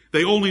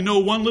 They only know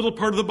one little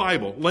part of the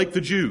Bible, like the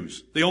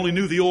Jews. They only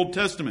knew the Old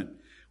Testament.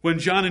 When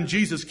John and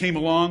Jesus came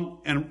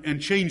along and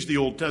changed the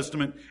Old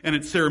Testament and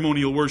its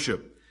ceremonial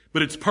worship.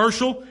 But it's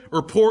partial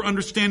or poor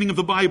understanding of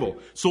the Bible.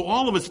 So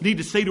all of us need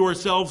to say to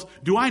ourselves,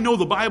 do I know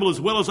the Bible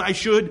as well as I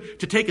should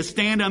to take a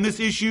stand on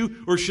this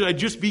issue, or should I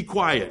just be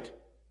quiet?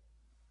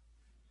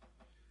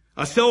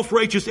 A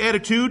self-righteous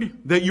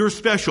attitude that you're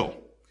special,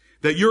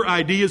 that your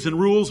ideas and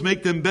rules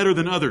make them better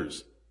than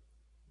others.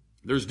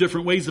 There's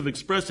different ways of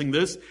expressing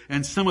this,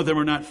 and some of them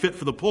are not fit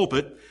for the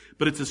pulpit,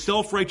 but it's a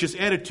self-righteous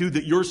attitude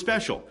that you're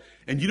special.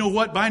 And you know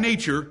what? By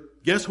nature,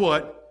 guess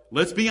what?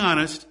 Let's be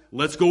honest.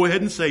 Let's go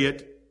ahead and say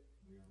it.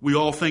 We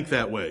all think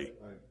that way.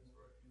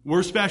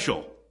 We're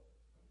special.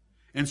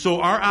 And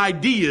so our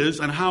ideas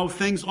on how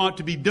things ought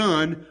to be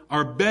done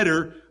are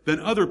better than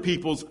other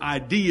people's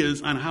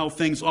ideas on how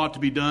things ought to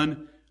be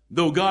done,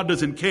 though God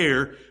doesn't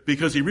care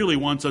because He really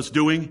wants us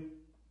doing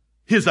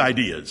His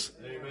ideas.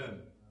 Amen.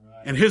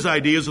 And His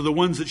ideas are the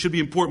ones that should be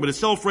important. But a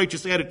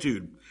self-righteous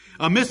attitude,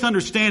 a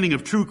misunderstanding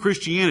of true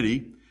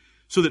Christianity,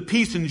 so that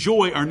peace and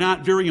joy are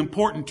not very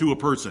important to a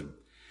person.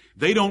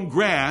 They don't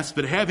grasp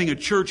that having a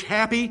church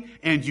happy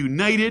and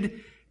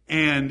united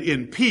and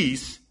in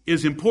peace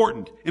is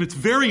important. And it's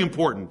very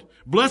important.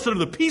 Blessed are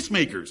the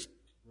peacemakers.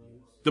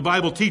 The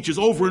Bible teaches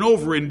over and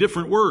over in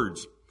different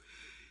words.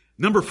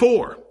 Number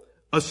 4,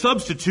 a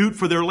substitute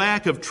for their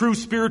lack of true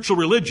spiritual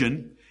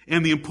religion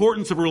and the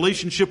importance of a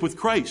relationship with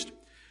Christ.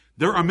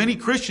 There are many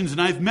Christians,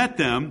 and I've met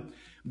them,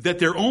 that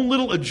their own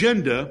little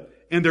agenda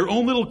and their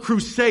own little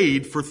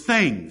crusade for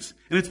things,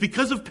 and it's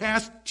because of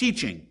past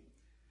teaching,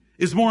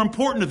 is more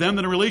important to them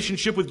than a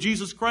relationship with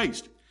Jesus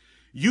Christ.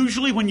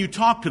 Usually when you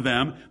talk to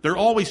them, they're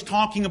always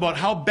talking about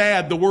how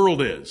bad the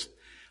world is,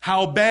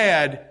 how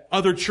bad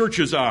other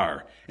churches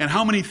are, and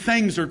how many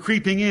things are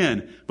creeping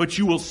in. But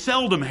you will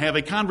seldom have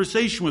a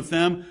conversation with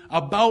them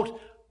about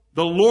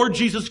the Lord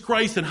Jesus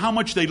Christ and how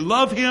much they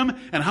love Him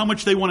and how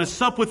much they want to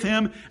sup with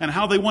Him and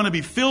how they want to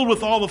be filled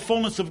with all the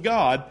fullness of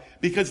God,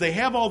 because they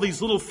have all these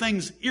little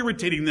things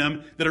irritating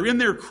them that are in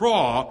their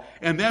craw,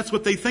 and that's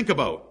what they think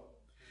about.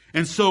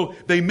 And so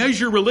they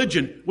measure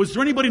religion. Was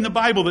there anybody in the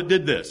Bible that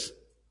did this?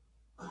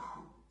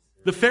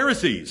 The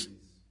Pharisees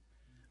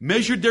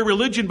measured their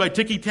religion by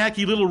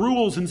ticky-tacky little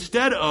rules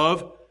instead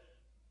of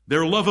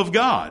their love of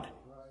God.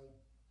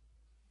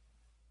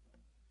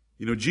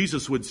 You know,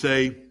 Jesus would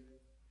say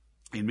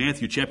in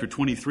Matthew chapter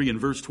 23 and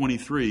verse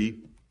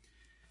 23,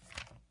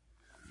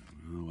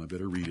 I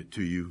better read it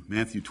to you.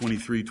 Matthew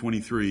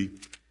 23:23.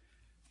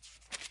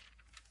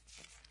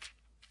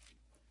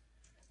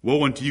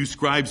 Woe unto you,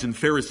 scribes and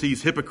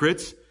Pharisees,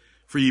 hypocrites,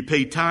 for ye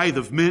pay tithe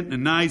of mint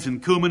and anise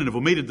and cumin, and have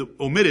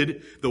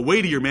omitted the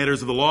weightier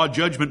matters of the law,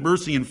 judgment,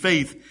 mercy, and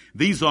faith.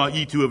 These ought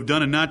ye to have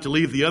done, and not to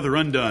leave the other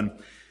undone.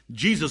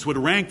 Jesus would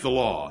rank the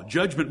law.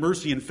 Judgment,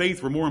 mercy, and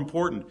faith were more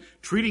important.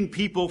 Treating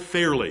people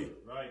fairly,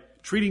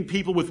 treating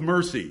people with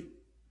mercy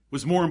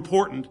was more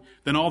important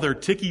than all their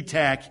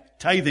ticky-tack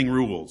tithing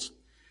rules.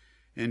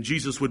 And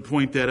Jesus would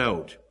point that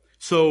out.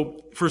 So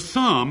for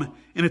some,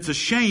 and it's a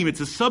shame, it's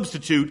a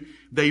substitute,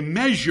 they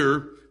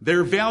measure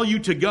their value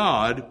to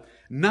God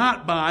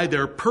not by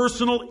their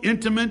personal,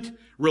 intimate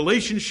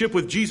relationship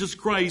with Jesus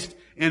Christ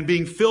and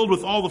being filled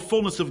with all the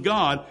fullness of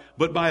God,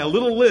 but by a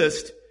little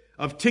list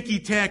of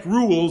ticky-tack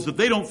rules that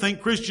they don't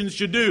think Christians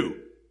should do.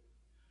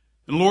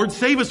 And Lord,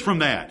 save us from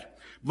that.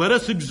 Let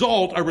us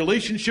exalt our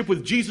relationship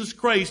with Jesus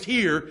Christ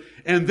here,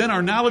 and then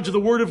our knowledge of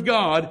the Word of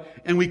God,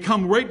 and we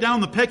come right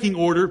down the pecking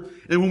order,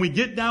 and when we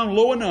get down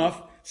low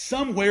enough,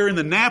 somewhere in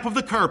the nap of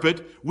the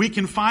carpet, we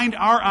can find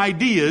our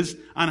ideas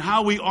on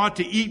how we ought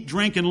to eat,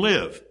 drink, and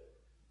live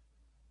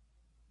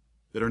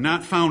that are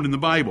not found in the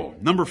Bible.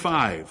 Number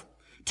 5,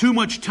 too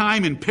much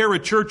time in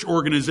parachurch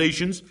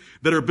organizations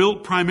that are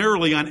built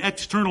primarily on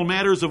external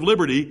matters of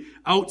liberty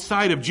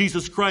outside of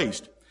Jesus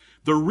Christ.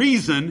 The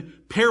reason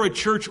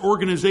parachurch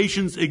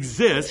organizations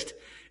exist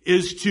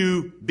is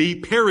to be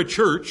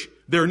parachurch.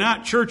 They're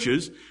not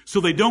churches,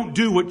 so they don't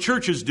do what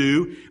churches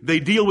do.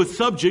 They deal with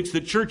subjects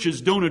that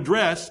churches don't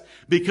address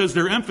because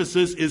their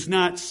emphasis is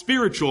not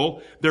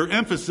spiritual. Their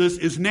emphasis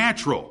is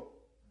natural.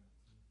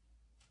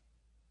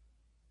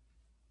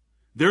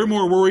 They're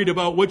more worried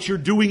about what you're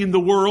doing in the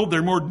world.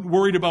 They're more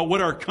worried about what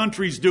our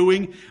country's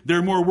doing.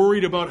 They're more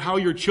worried about how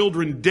your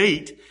children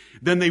date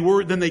than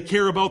they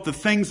care about the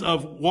things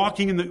of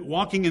walking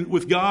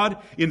with God,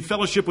 in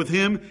fellowship with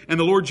Him and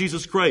the Lord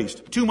Jesus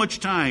Christ. Too much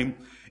time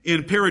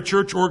in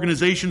parachurch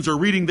organizations or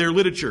reading their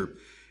literature.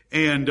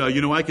 And,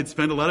 I could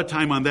spend a lot of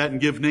time on that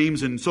and give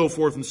names and so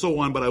forth and so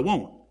on, but I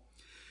won't.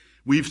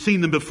 We've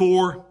seen them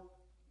before,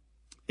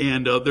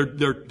 and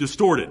they're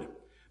distorted.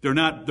 They're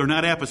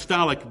not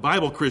apostolic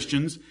Bible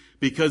Christians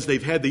because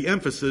they've had the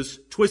emphasis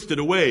twisted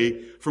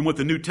away from what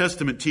the New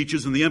Testament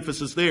teaches and the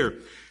emphasis there.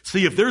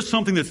 See, if there's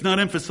something that's not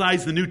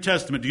emphasized in the New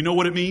Testament, do you know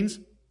what it means?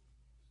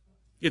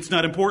 It's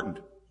not important.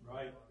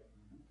 Right.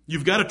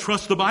 You've got to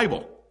trust the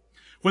Bible.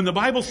 When the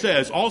Bible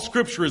says all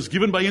Scripture is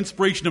given by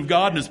inspiration of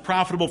God and is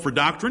profitable for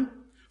doctrine,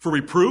 for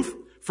reproof,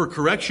 for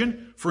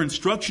correction, for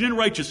instruction in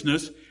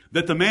righteousness,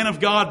 that the man of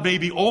God may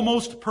be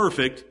almost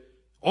perfect,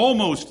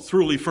 almost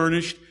thoroughly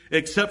furnished,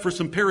 except for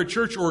some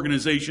parachurch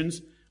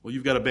organizations, well,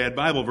 you've got a bad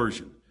Bible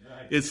version.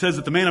 Right. It says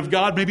that the man of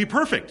God may be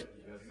perfect,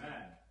 Amen.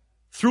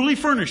 thoroughly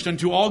furnished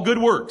unto all good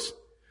works.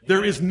 Amen.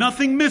 There is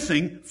nothing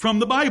missing from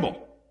the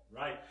Bible.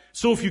 Right.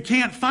 So if you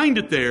can't find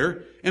it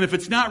there, and if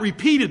it's not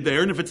repeated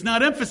there, and if it's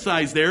not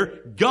emphasized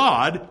there,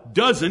 God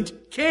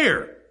doesn't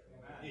care.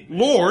 Amen.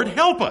 Lord,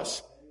 help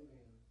us.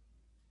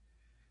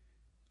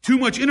 Too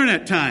much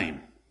internet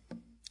time.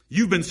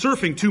 You've been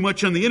surfing too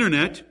much on the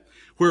internet,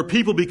 where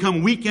people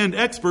become weekend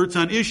experts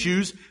on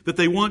issues that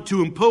they want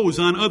to impose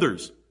on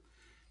others.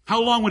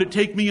 How long would it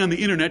take me on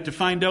the internet to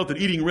find out that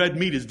eating red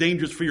meat is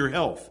dangerous for your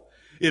health?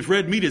 If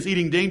red meat is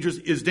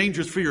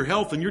dangerous for your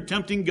health, and you're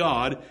tempting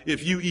God,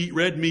 if you eat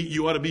red meat,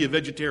 you ought to be a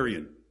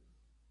vegetarian.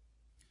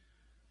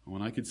 Well,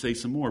 and I could say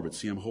some more, but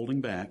see, I'm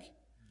holding back.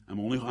 I'm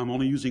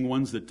only using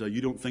ones that you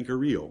don't think are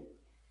real.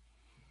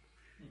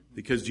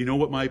 Because do you know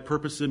what my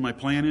purpose and my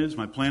plan is?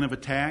 My plan of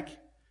attack?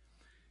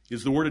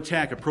 Is the word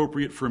attack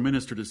appropriate for a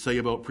minister to say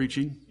about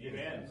preaching?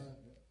 Amen.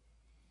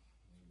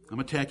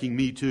 I'm attacking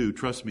me too,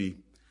 trust me.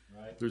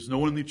 Right. There's no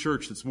one in the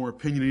church that's more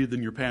opinionated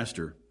than your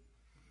pastor.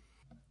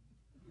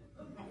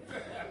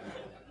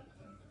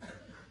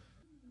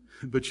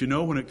 But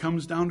when it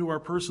comes down to our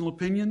personal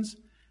opinions,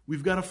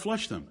 we've got to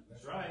flush them.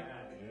 That's right.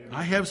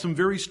 I have some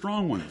very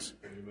strong ones.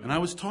 And I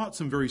was taught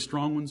some very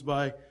strong ones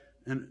by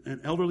an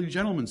elderly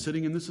gentleman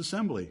sitting in this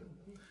assembly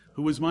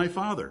who was my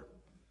father.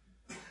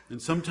 And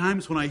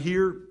sometimes when I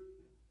hear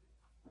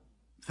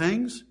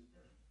things,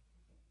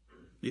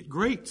 it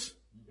grates.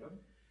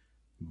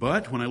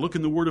 But when I look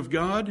in the Word of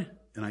God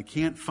and I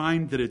can't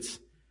find that it's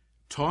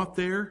taught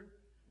there,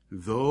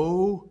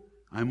 though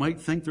I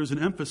might think there's an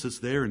emphasis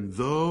there, and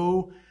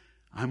though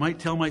I might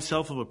tell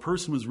myself if a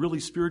person was really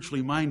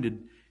spiritually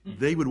minded,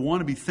 they would want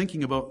to be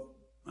thinking about,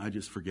 I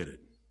just forget it.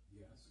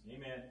 Yes.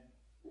 Amen.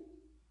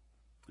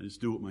 I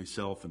just do it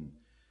myself and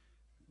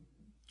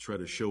try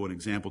to show an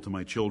example to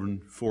my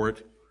children for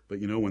it. But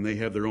when they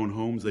have their own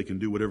homes, they can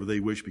do whatever they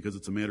wish because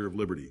it's a matter of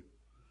liberty.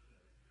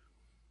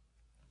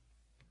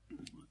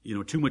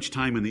 Too much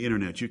time on the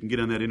internet. You can get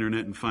on that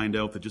internet and find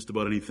out that just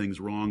about anything's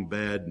wrong,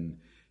 bad, and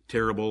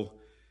terrible.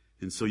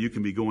 And so you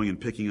can be going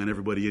and picking on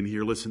everybody in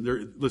here. Listen,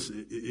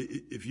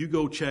 if you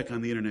go check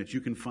on the internet,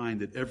 you can find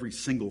that every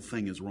single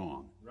thing is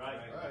wrong. Right.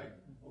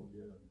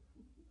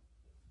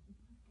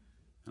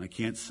 And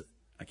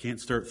I can't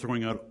start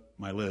throwing out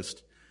my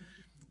list.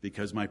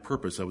 Because my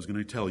purpose, I was going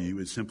to tell you,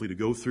 is simply to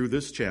go through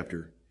this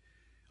chapter,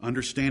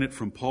 understand it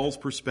from Paul's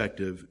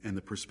perspective and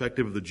the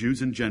perspective of the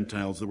Jews and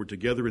Gentiles that were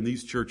together in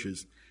these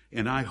churches,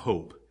 and I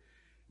hope,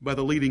 by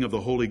the leading of the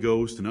Holy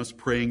Ghost and us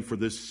praying for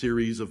this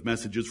series of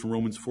messages from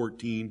Romans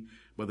 14,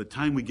 by the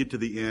time we get to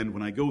the end,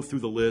 when I go through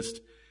the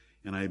list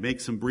and I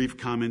make some brief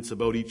comments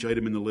about each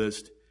item in the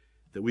list,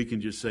 that we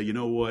can just say, you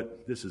know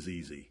what, this is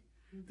easy.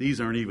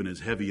 These aren't even as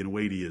heavy and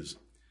weighty as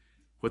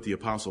what the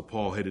Apostle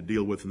Paul had to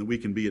deal with, and that we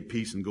can be at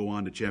peace and go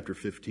on to chapter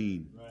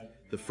 15. Right.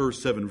 The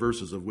first 7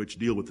 verses of which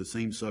deal with the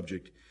same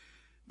subject.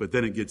 But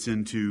then it gets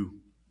into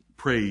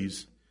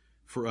praise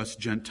for us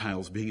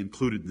Gentiles being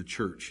included in the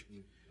church.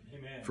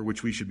 Amen. for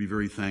which we should be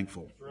very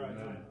thankful.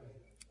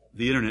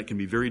 The internet can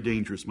be very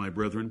dangerous, my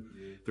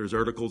brethren. There's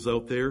articles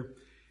out there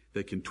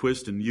that can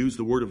twist and use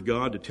the Word of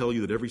God to tell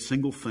you that every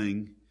single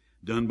thing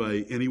done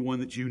by anyone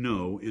that you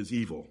know is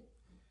evil.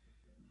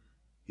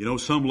 You know,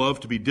 some love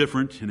to be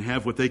different and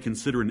have what they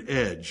consider an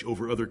edge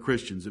over other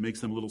Christians. It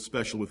makes them a little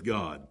special with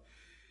God.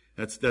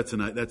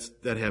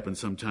 That happens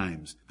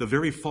sometimes. The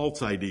very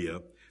false idea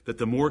that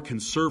the more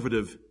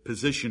conservative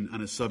position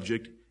on a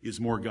subject is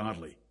more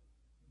godly.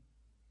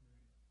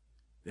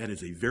 That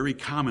is a very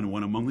common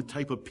one among the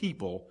type of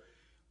people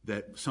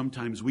that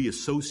sometimes we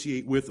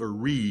associate with or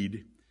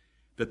read,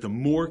 that the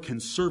more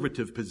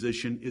conservative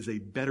position is a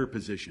better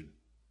position.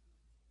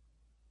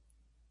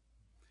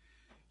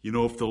 You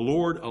know, if the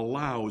Lord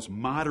allows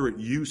moderate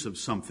use of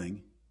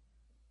something,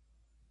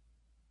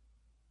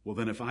 well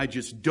then if I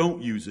just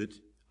don't use it,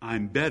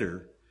 I'm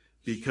better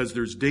because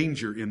there's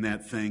danger in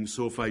that thing,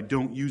 so if I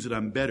don't use it,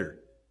 I'm better.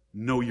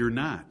 No, you're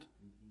not.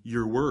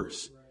 You're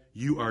worse.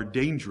 You are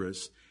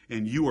dangerous,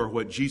 and you are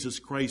what Jesus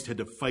Christ had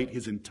to fight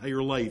his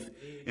entire life,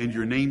 and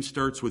your name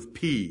starts with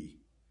P,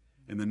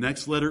 and the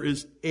next letter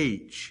is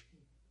H.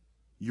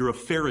 You're a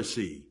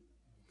Pharisee.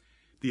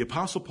 The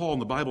Apostle Paul in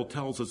the Bible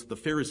tells us that the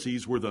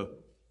Pharisees were the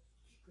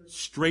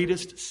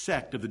straightest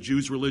sect of the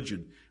Jews'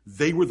 religion.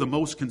 They were the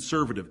most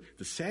conservative.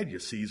 The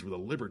Sadducees were the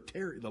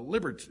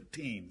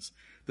libertines.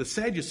 The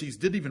Sadducees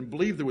didn't even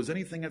believe there was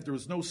anything, there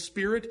was no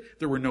spirit,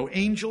 there were no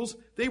angels.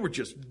 They were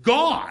just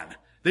gone.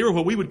 They were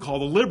what we would call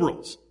the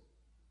liberals.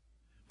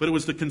 But it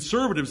was the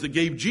conservatives that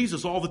gave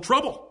Jesus all the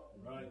trouble.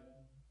 Right.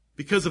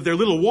 Because of their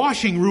little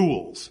washing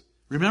rules.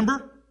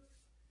 Remember?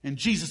 And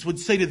Jesus would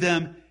say to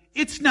them,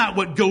 it's not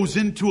what goes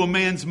into a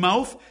man's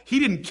mouth. He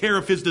didn't care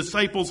if his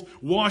disciples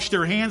washed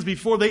their hands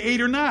before they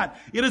ate or not.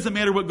 It doesn't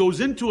matter what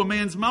goes into a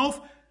man's mouth.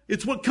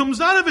 It's what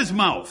comes out of his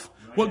mouth.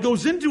 Right. What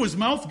goes into his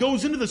mouth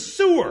goes into the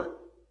sewer.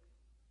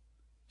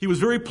 He was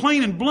very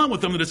plain and blunt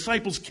with them. The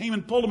disciples came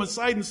and pulled him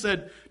aside and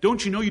said,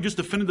 don't you know you just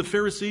offended the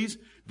Pharisees?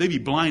 They be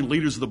blind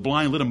leaders of the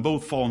blind. Let them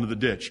both fall into the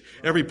ditch.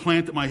 Every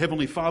plant that my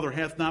heavenly Father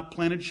hath not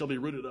planted shall be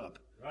rooted up.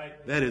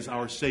 Right. That is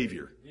our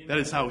Savior. That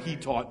is how he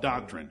taught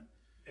doctrine.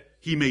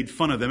 He made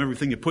fun of them.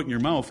 Everything you put in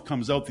your mouth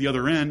comes out the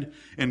other end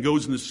and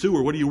goes in the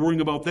sewer. What are you worrying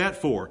about that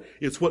for?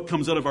 It's what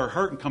comes out of our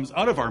heart and comes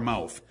out of our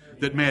mouth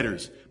that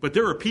matters. But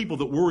there are people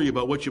that worry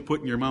about what you put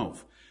in your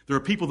mouth. There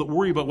are people that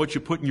worry about what you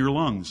put in your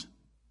lungs.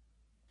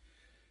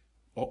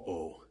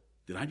 Uh-oh.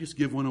 Did I just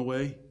give one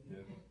away?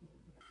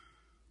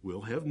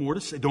 We'll have more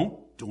to say. Don't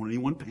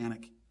anyone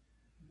panic.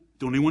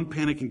 Don't anyone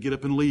panic and get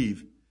up and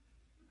leave.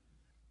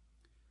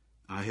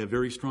 I have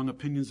very strong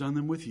opinions on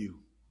them with you.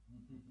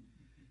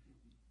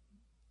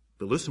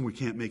 But listen, we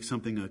can't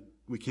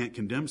we can't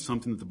condemn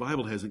something that the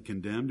Bible hasn't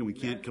condemned, and we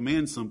can't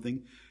command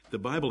something the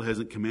Bible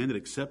hasn't commanded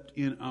except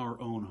in our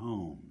own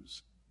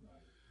homes.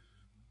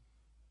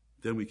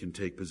 Then we can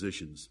take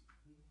positions.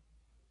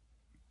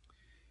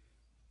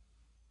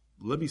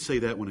 Let me say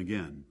that one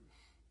again.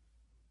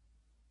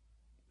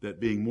 That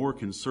being more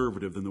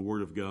conservative than the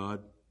Word of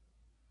God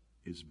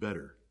is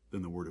better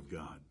than the Word of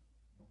God.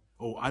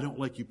 Oh, I don't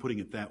like you putting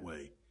it that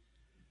way.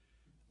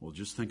 Well,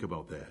 just think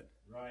about that.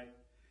 Right.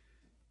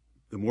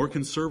 The more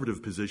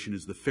conservative position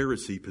is the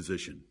Pharisee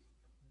position.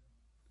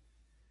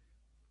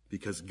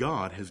 Because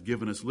God has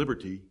given us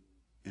liberty,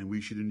 and we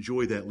should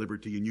enjoy that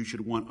liberty, and you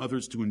should want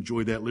others to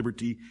enjoy that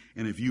liberty.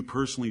 And if you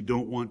personally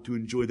don't want to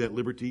enjoy that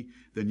liberty,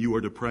 then you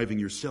are depriving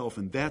yourself,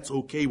 and that's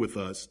okay with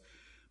us,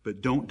 but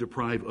don't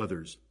deprive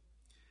others.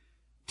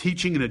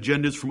 Teaching and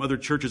agendas from other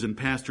churches and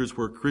pastors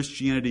where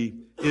Christianity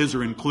is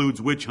or includes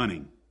witch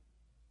hunting.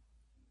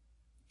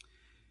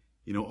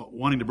 You know,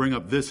 wanting to bring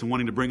up this and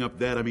wanting to bring up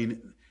that. I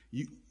mean,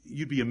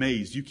 you'd be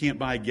amazed. You can't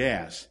buy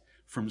gas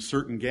from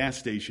certain gas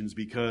stations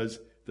because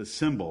the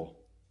symbol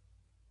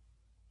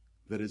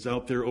that is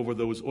out there over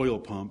those oil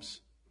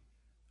pumps,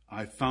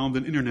 I found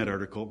an internet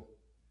article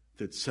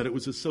that said it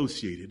was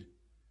associated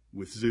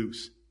with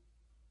Zeus.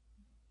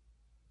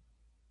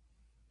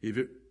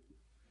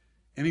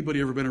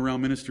 Anybody ever been around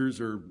ministers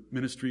or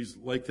ministries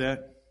like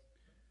that?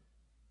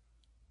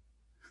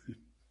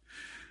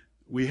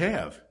 We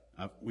have.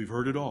 We've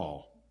heard it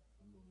all.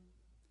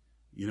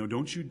 You know,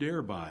 don't you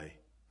dare buy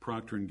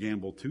Procter &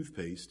 Gamble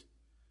toothpaste,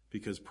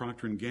 because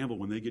Procter & Gamble,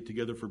 when they get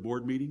together for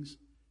board meetings,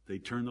 they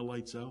turn the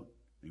lights out,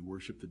 they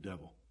worship the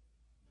devil.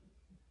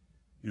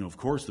 You know, of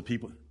course, the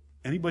people...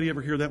 Anybody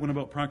ever hear that one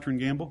about Procter &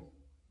 Gamble?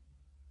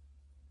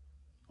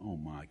 Oh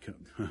my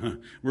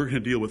God. We're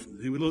going to deal with...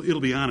 It'll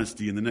be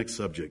honesty in the next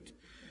subject.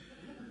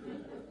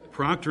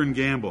 Procter &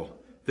 Gamble.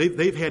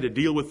 They've had to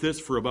deal with this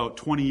for about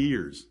 20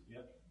 years,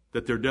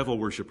 that they're devil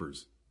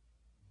worshipers.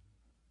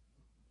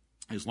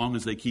 As long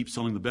as they keep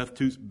selling the best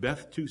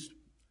toothpaste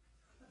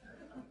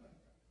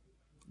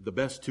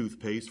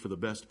for the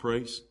best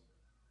price,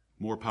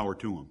 more power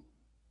to them.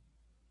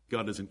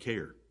 God doesn't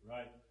care.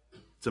 Right.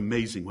 It's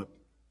amazing what...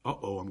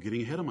 I'm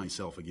getting ahead of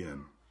myself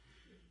again.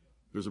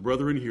 There's a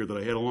brother in here that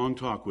I had a long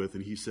talk with,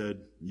 and he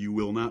said, you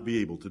will not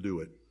be able to do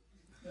it.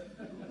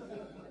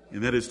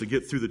 And that is to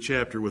get through the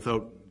chapter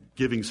without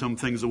giving some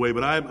things away,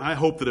 but I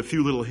hope that a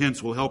few little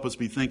hints will help us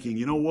be thinking,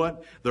 you know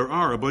what? There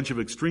are a bunch of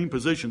extreme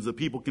positions that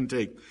people can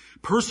take.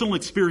 Personal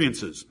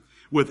experiences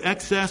with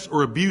excess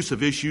or abuse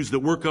of issues that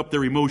work up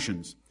their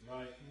emotions.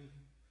 Right.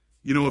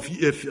 You know,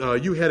 if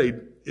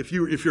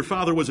your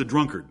father was a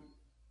drunkard,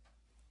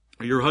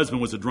 or your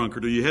husband was a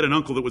drunkard, or you had an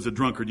uncle that was a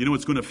drunkard, you know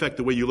it's going to affect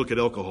the way you look at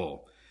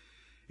alcohol.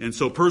 And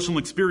so personal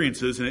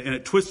experiences, and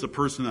it twists a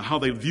person how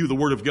they view the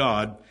Word of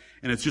God,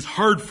 and it's just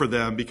hard for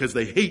them because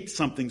they hate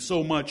something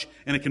so much,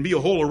 and it can be a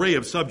whole array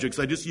of subjects.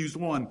 I just used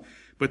one.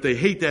 But they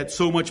hate that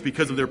so much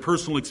because of their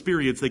personal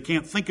experience. They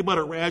can't think about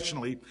it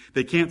rationally.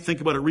 They can't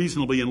think about it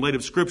reasonably in light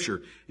of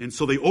Scripture. And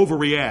so they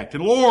overreact.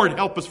 And Lord,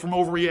 help us from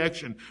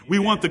overreaction. We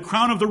want the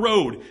crown of the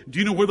road. Do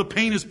you know where the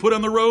paint is put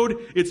on the road?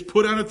 It's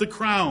put on at the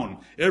crown.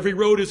 Every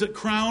road is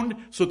crowned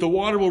so that the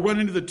water will run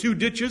into the 2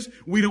 ditches.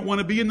 We don't want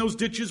to be in those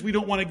ditches. We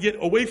don't want to get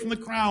away from the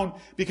crown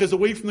because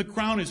away from the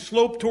crown is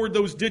sloped toward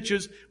those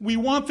ditches. We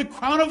want the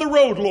crown of the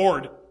road,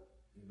 Lord.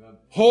 Amen.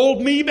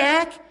 Hold me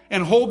back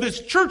and hold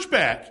this church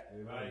back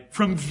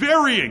from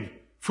varying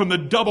from the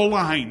double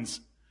lines.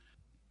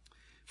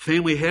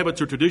 Family habits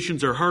or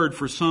traditions are hard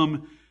for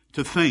some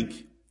to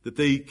think that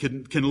they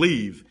can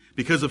leave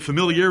because of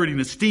familiarity and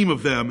esteem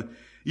of them,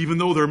 even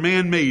though they're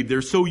man-made.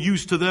 They're so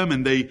used to them,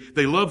 and they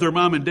love their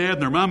mom and dad,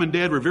 and their mom and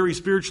dad were very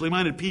spiritually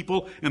minded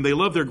people, and they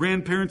love their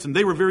grandparents, and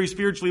they were very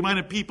spiritually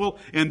minded people,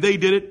 and they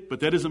did it,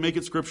 but that doesn't make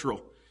it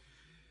scriptural.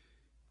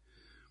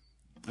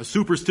 A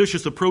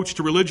superstitious approach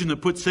to religion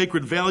that puts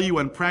sacred value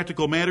on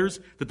practical matters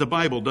that the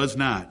Bible does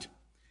not.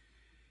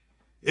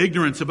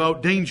 Ignorance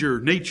about danger,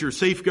 nature,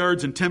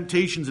 safeguards, and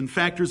temptations and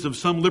factors of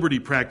some liberty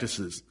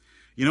practices.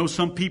 You know,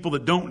 some people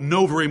that don't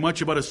know very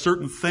much about a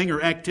certain thing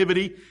or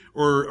activity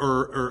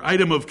or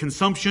item of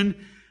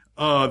consumption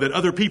that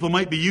other people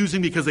might be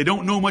using because they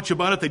don't know much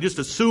about it. They just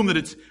assume that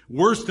it's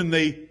worse than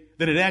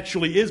it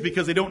actually is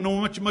because they don't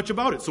know much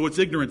about it. So it's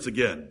ignorance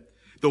again.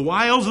 The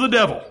wiles of the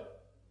devil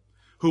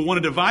who want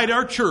to divide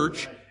our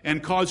church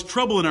and cause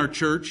trouble in our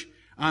church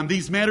on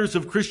these matters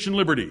of Christian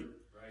liberty.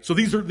 So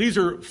these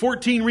are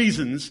 14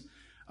 reasons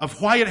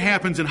of why it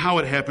happens and how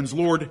it happens.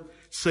 Lord,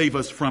 save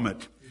us from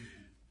it.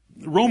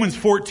 Romans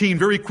 14,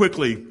 very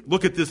quickly,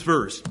 look at this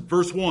verse.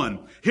 Verse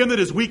 1. Him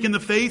that is weak in the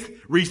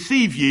faith,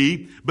 receive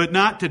ye, but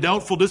not to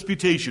doubtful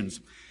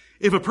disputations.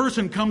 If a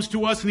person comes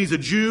to us and he's a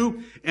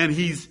Jew and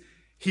he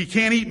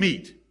can't eat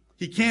meat.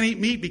 He can't eat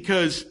meat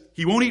because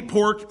he won't eat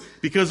pork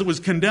because it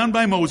was condemned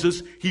by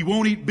Moses. He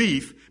won't eat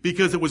beef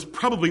because it was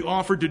probably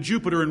offered to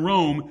Jupiter in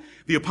Rome.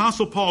 The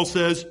Apostle Paul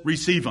says,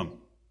 receive him.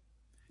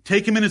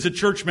 Take him in as a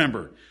church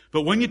member.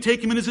 But when you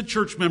take him in as a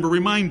church member,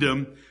 remind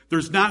him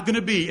there's not going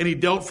to be any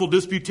doubtful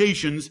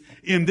disputations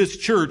in this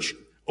church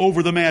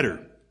over the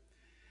matter.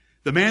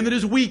 The man that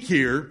is weak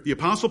here, the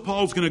Apostle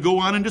Paul is going to go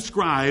on and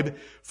describe,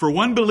 for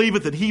one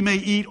believeth that he may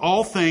eat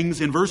all things,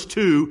 in verse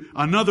 2,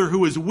 another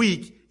who is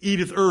weak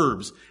eateth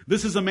herbs.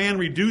 This is a man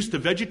reduced to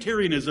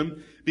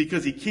vegetarianism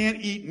because he can't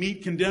eat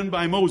meat condemned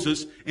by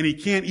Moses, and he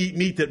can't eat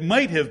meat that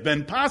might have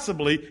been,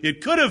 possibly,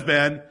 it could have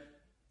been,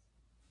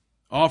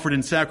 offered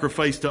in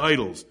sacrifice to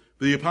idols.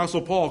 The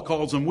Apostle Paul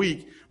calls him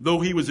weak,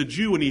 though he was a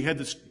Jew and he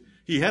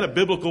had a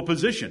biblical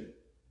position.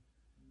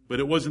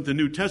 But it wasn't the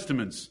New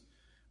Testament's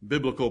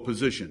biblical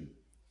position.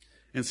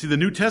 And see, the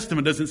New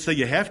Testament doesn't say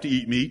you have to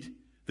eat meat.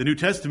 The New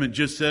Testament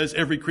just says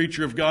every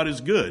creature of God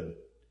is good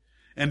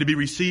and to be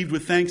received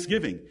with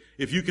thanksgiving.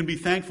 If you can be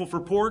thankful for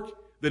pork,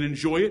 then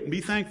enjoy it and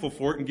be thankful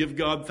for it and give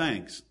God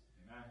thanks.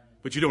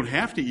 But you don't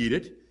have to eat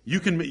it. You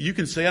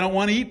can say, I don't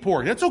want to eat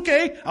pork. That's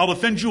okay. I'll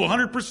defend you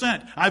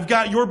 100%. I've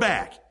got your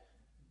back.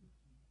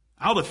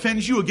 I'll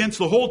defend you against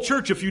the whole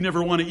church if you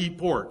never want to eat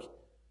pork.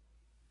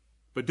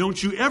 But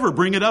don't you ever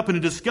bring it up in a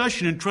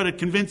discussion and try to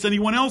convince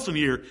anyone else in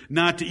here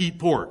not to eat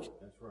pork.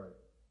 That's right.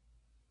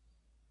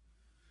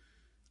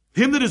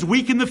 Him that is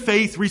weak in the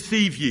faith,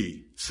 receive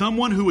ye.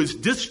 Someone who is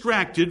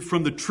distracted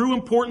from the true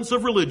importance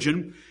of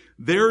religion.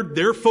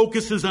 Their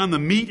focus is on the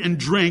meat and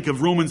drink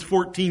of Romans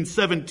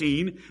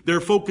 14:17. Their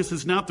focus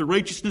is not the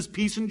righteousness,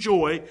 peace, and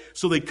joy.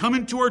 So they come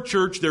into our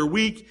church, they're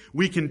weak,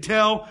 we can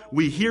tell,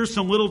 we hear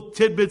some little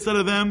tidbits out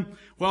of them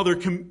while they're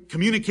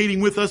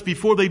communicating with us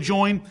before they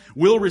join.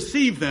 We'll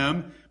receive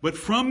them, but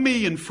from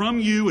me and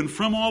from you and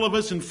from all of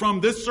us and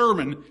from this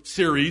sermon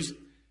series,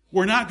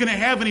 we're not going to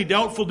have any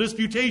doubtful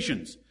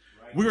disputations.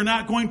 We are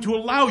not going to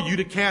allow you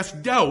to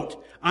cast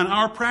doubt on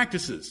our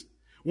practices.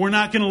 We're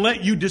not going to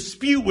let you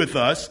dispute with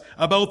us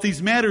about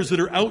these matters that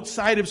are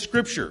outside of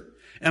Scripture.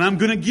 And I'm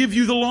going to give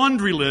you the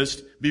laundry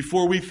list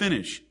before we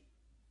finish.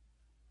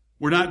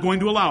 We're not going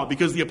to allow it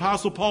because the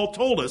Apostle Paul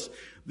told us,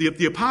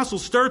 the Apostle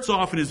starts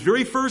off in his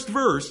very first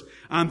verse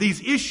on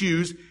these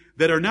issues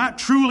that are not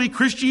truly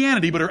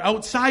Christianity, but are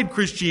outside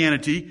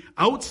Christianity,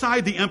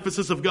 outside the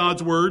emphasis of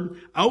God's Word,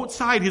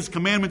 outside His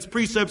commandments,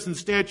 precepts, and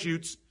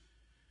statutes.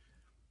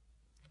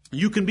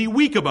 You can be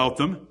weak about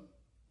them,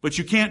 but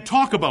you can't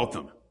talk about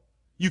them.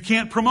 You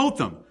can't promote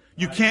them.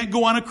 You can't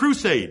go on a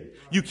crusade.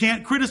 You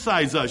can't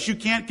criticize us. You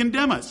can't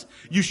condemn us.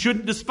 You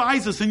shouldn't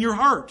despise us in your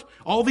heart.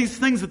 All these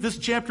things that this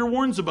chapter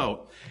warns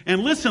about.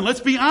 And listen,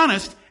 let's be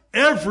honest.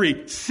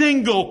 Every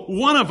single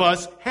one of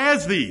us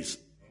has these.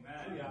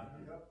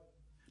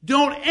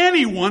 Don't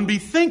anyone be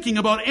thinking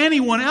about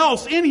anyone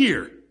else in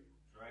here.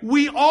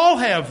 We all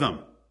have them.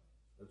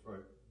 That's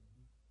right.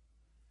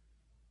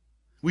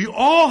 We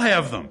all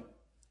have them.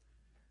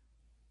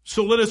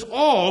 So let us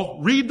all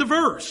read the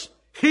verse.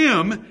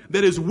 Him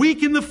that is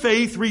weak in the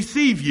faith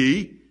receive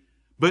ye,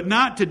 but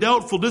not to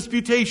doubtful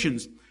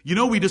disputations. You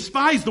know, we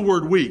despise the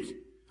word weak.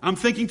 I'm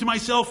thinking to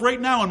myself right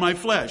now in my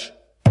flesh,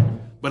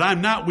 but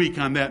I'm not weak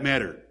on that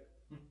matter.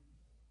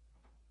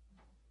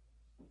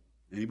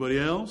 Anybody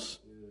else?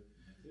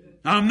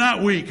 I'm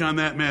not weak on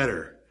that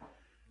matter.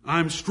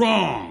 I'm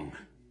strong.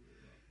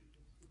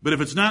 But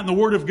if it's not in the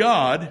Word of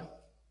God,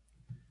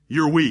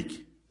 you're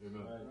weak.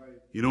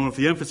 You know, if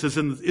the emphasis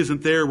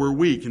isn't there, we're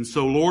weak. And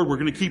so, Lord, we're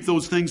going to keep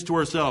those things to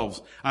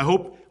ourselves. I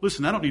hope,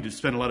 listen, I don't need to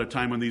spend a lot of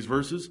time on these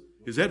verses.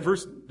 Does that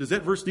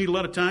verse need a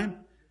lot of time?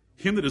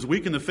 Him that is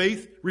weak in the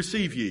faith,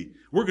 receive ye.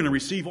 We're going to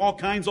receive all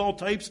kinds, all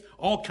types,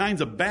 all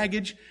kinds of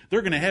baggage.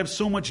 They're going to have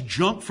so much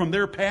junk from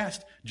their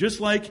past,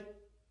 just like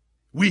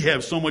we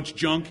have so much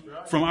junk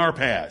from our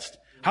past.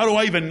 How do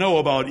I even know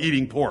about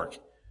eating pork?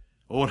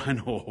 Oh, I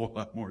know a whole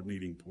lot more than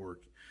eating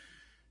pork.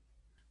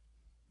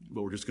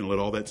 But we're just going to let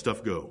all that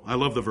stuff go. I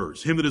love the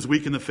verse. Him that is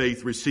weak in the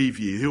faith, receive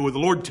ye. The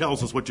Lord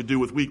tells us what to do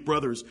with weak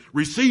brothers.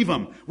 Receive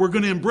them. We're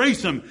going to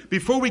embrace them.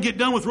 Before we get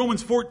done with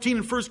Romans 14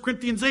 and 1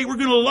 Corinthians 8, we're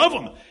going to love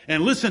them.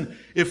 And listen,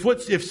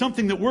 if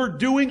something that we're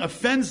doing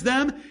offends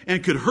them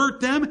and could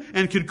hurt them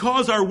and could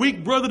cause our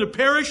weak brother to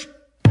perish,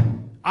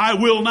 I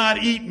will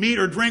not eat meat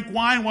or drink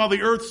wine while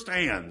the earth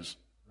stands.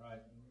 Right.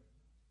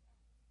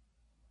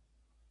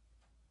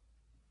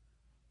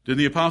 Didn't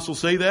the apostle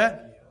say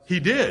that? He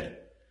did.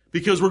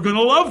 Because we're going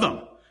to love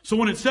them. So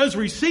when it says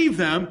receive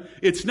them,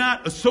 it's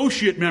not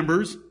associate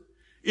members.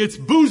 It's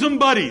bosom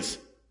buddies.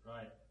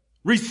 Right.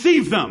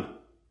 Receive them.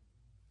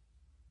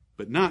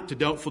 But not to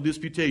doubtful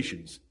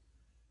disputations.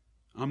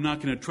 I'm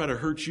not going to try to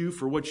hurt you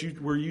for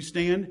where you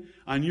stand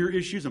on your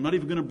issues. I'm not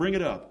even going to bring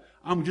it up.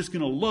 I'm just going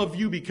to love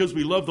you because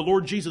we love the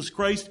Lord Jesus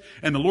Christ,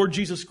 and the Lord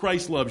Jesus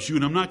Christ loves you.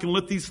 And I'm not going to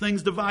let these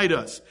things divide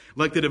us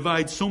like they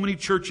divide so many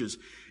churches.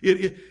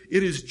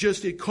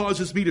 It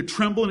causes me to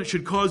tremble, and it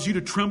should cause you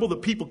to tremble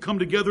that people come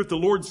together at the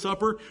Lord's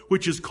Supper,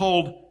 which is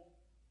called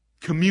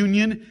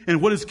communion.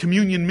 And what does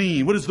communion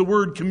mean? What does the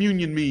word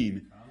communion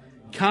mean?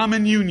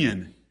 Common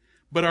union.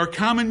 But our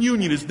common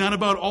union is not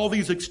about all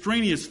these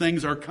extraneous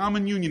things. Our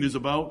common union is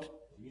about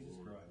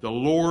the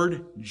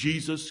Lord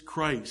Jesus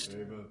Christ.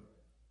 Amen.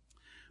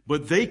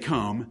 But they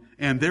come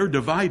and they're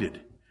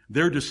divided.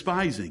 They're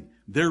despising.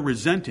 They're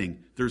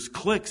resenting. There's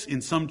cliques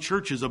in some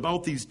churches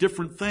about these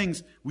different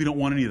things. We don't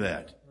want any of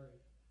that.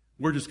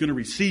 We're just going to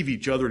receive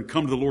each other and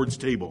come to the Lord's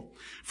table.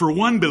 For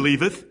one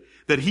believeth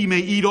that he may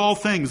eat all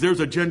things.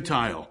 There's a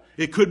Gentile.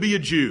 It could be a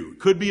Jew. It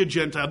could be a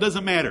Gentile. It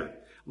doesn't matter.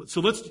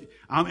 So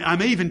I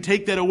may even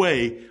take that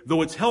away,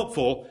 though it's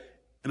helpful.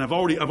 And I've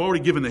already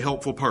given the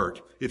helpful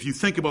part. If you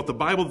think about the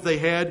Bible that they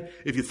had,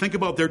 if you think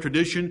about their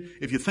tradition,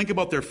 if you think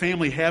about their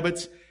family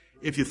habits,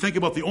 if you think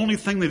about the only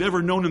thing they've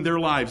ever known in their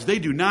lives, they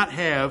do not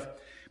have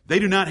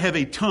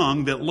a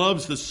tongue that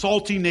loves the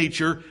salty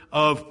nature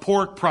of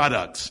pork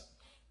products.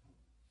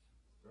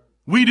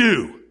 We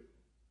do.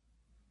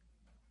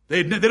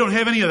 They don't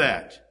have any of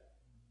that.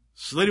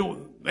 So they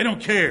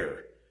don't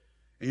care.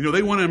 And you know,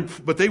 they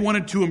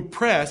wanted to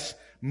impress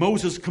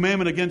Moses'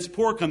 commandment against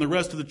pork on the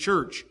rest of the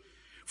church.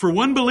 For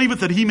one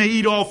believeth that he may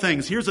eat all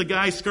things. Here's a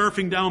guy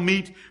scarfing down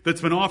meat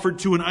that's been offered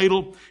to an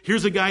idol.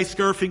 Here's a guy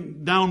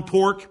scarfing down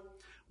pork.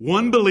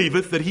 One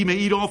believeth that he may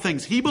eat all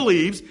things. He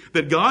believes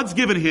that God's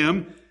given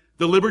him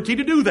the liberty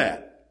to do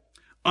that.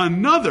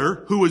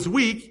 Another, who is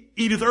weak,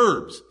 eateth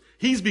herbs.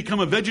 He's become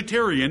a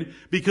vegetarian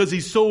because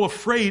he's so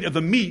afraid of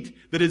the meat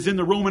that is in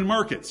the Roman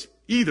markets.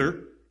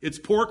 Either it's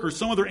pork or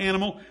some other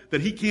animal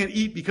that he can't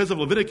eat because of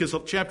Leviticus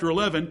chapter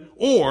 11,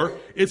 or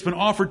it's been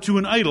offered to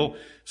an idol.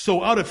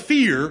 So out of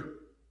fear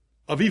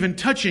of even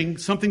touching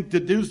something to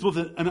do with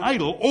an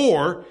idol,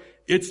 or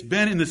it's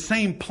been in the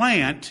same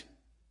plant.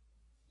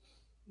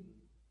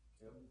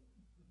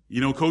 You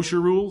know kosher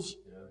rules?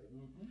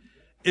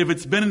 If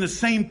it's been in the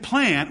same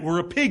plant where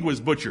a pig was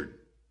butchered,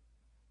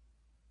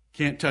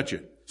 can't touch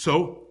it.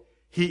 So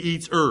he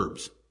eats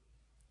herbs.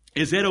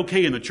 Is that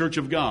okay in the church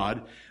of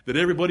God that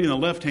everybody on the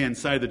left-hand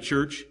side of the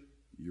church,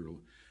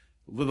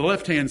 the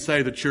left-hand side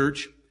of the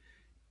church,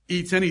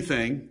 eats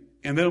anything,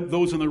 and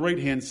those on the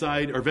right-hand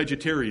side are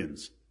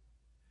vegetarians?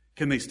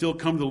 Can they still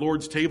come to the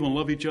Lord's table and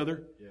love each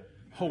other? Yeah.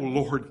 Oh,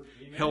 Lord,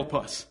 help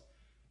us.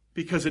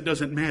 Because it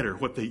doesn't matter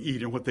what they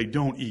eat and what they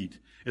don't eat,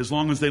 as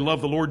long as they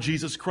love the Lord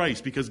Jesus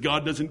Christ, because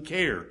God doesn't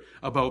care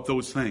about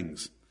those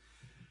things.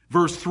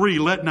 Verse 3,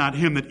 let not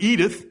him that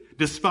eateth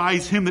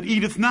despise him that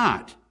eateth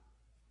not.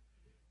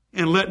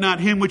 And let not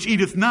him which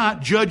eateth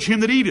not judge him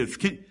that eateth.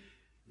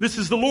 This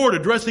is the Lord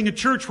addressing a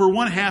church where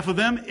one half of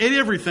them ate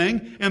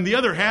everything and the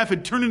other half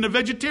had turned into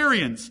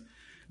vegetarians.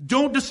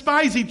 Don't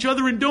despise each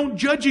other and don't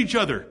judge each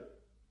other.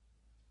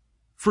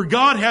 For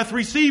God hath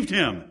received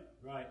him.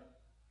 Right.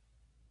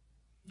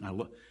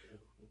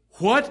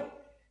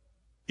 What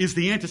is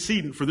the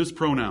antecedent for this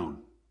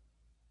pronoun.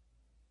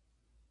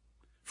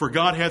 For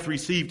God hath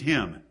received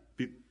him.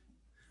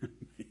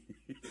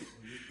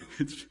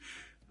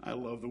 I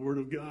love the Word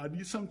of God.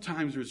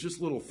 Sometimes there's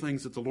just little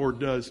things that the Lord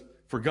does.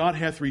 For God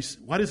hath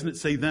received. Why doesn't it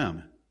say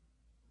them?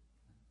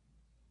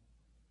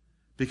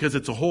 Because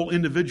it's a whole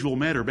individual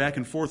matter back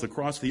and forth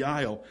across the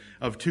aisle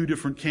of two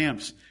different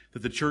camps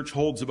that the church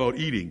holds about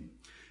eating.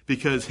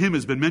 Because him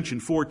has been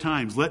mentioned 4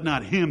 times. Let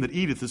not him that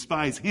eateth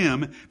despise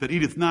him that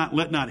eateth not.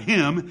 Let not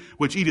him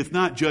which eateth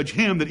not judge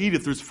him that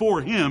eateth. There's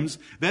 4 hims.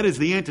 That is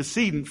the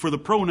antecedent for the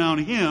pronoun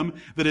him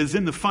that is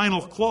in the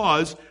final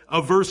clause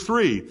of verse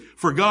 3.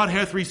 For God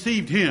hath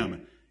received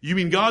him. You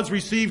mean God's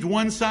received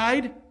one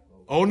side?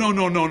 Oh,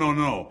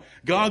 no.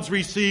 God's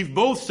received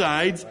both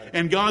sides,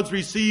 and God's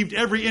received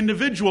every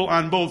individual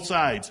on both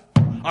sides.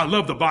 I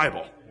love the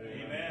Bible.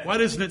 Amen. Why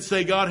doesn't it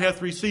say God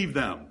hath received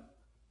them?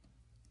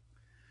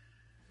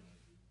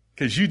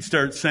 Because you'd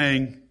start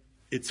saying,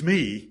 it's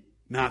me,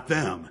 not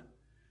them.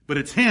 But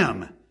it's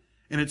him.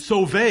 And it's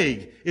so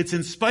vague. It's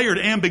inspired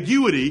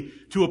ambiguity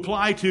to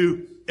apply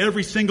to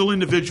every single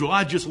individual.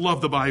 I just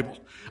love the Bible.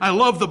 I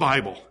love the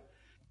Bible.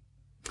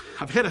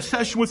 I've had a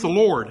session with the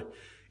Lord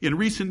in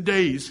recent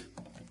days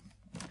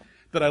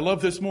that I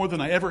love this more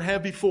than I ever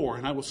have before.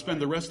 And I will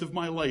spend the rest of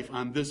my life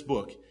on this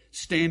book,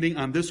 standing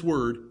on this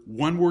word,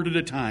 one word at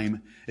a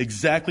time,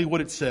 exactly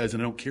what it says,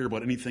 and I don't care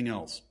about anything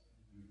else.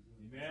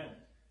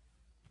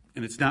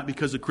 And it's not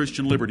because of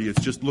Christian liberty.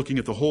 It's just looking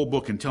at the whole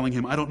book and telling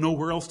him, I don't know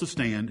where else to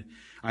stand.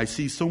 I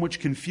see so much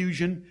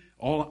confusion.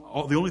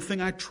 The only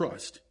thing I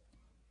trust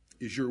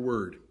is your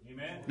word.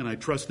 Amen. And I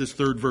trust this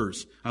 3rd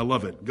verse. I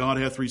love it. God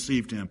hath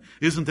received him.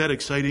 Isn't that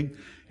exciting?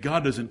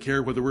 God doesn't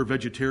care whether we're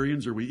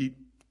vegetarians or we eat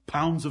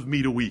pounds of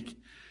meat a week.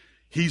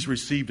 He's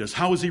received us.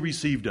 How has he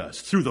received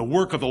us? Through the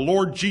work of the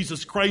Lord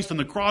Jesus Christ on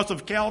the cross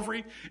of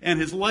Calvary and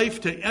his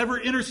life to ever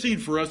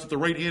intercede for us at the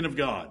right hand of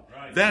God.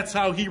 Right. That's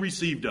how he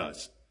received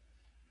us.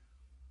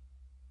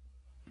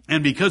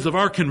 And because of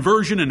our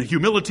conversion and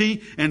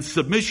humility and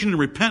submission and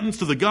repentance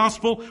to the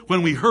gospel,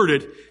 when we heard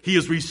it, he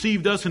has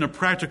received us in a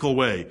practical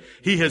way.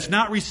 He has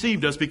not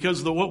received us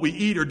because of what we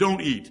eat or don't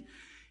eat.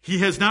 He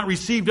has not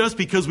received us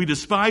because we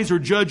despise or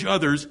judge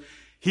others.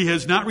 He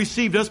has not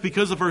received us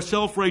because of our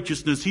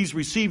self-righteousness. He's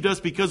received us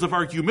because of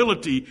our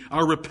humility,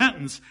 our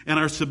repentance, and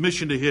our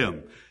submission to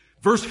him.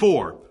 Verse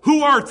 4,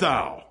 who art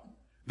thou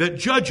that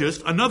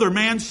judgest another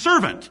man's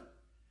servant?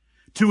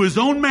 To his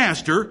own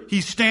master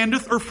he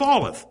standeth or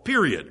falleth,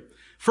 period.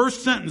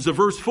 First sentence of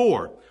verse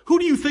 4. Who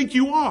do you think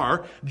you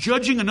are,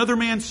 judging another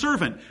man's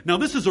servant? Now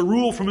this is a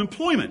rule from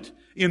employment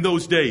in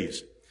those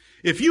days.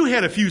 If you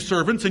had a few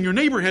servants and your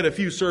neighbor had a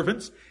few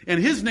servants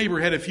and his neighbor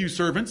had a few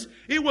servants,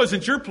 it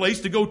wasn't your place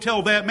to go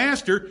tell that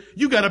master,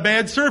 you got a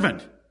bad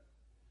servant.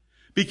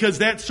 Because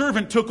that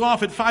servant took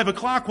off at 5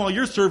 o'clock while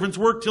your servants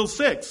worked till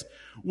 6.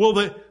 Well,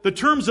 the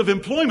terms of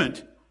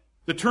employment,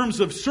 the terms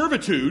of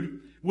servitude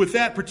with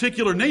that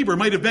particular neighbor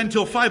might have been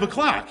till 5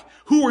 o'clock.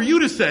 Who are you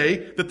to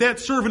say that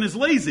that servant is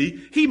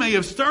lazy? He may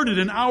have started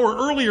an hour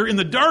earlier in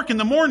the dark in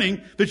the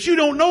morning that you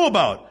don't know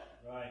about.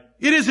 Right.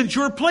 It isn't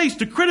your place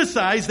to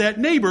criticize that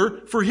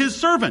neighbor for his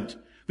servant.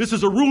 This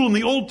is a rule in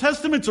the Old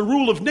Testament. It's a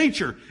rule of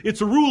nature.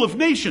 It's a rule of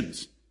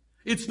nations.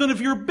 It's none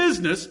of your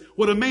business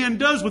what a man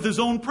does with his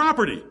own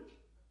property.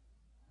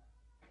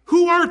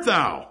 Who art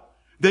thou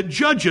that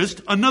judgest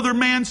another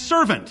man's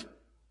servant?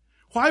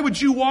 Why would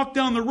you walk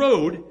down the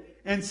road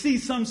and see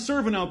some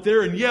servant out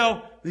there and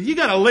yell, you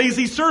got a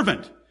lazy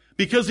servant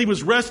because he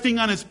was resting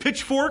on his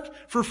pitchfork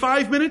for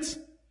 5 minutes?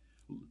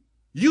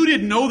 You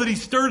didn't know that he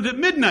started at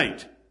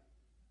midnight.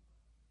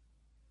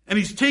 And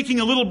he's taking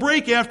a little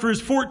break after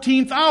his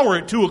 14th hour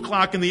at 2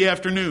 o'clock in the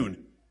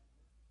afternoon.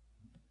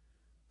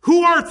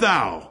 Who art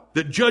thou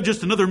that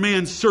judgest another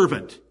man's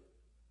servant?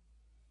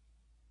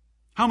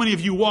 How many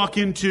of you walk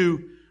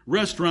into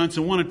restaurants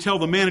and want to tell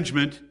the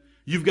management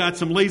you've got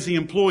some lazy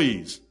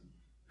employees?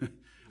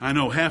 I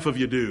know half of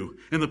you do,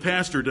 and the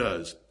pastor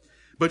does.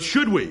 But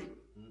should we?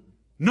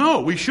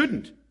 No, we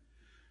shouldn't.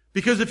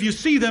 Because if you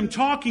see them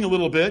talking a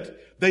little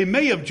bit, they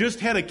may have just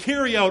had a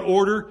carry-out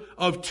order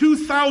of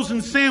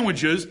 2,000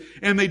 sandwiches,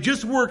 and they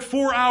just worked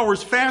 4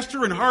 hours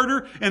faster and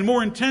harder and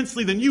more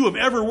intensely than you have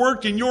ever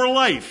worked in your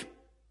life.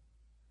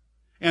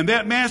 And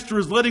that master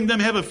is letting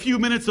them have a few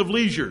minutes of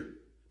leisure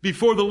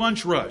before the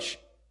lunch rush.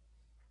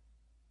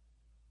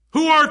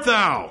 Who art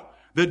thou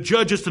that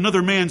judgest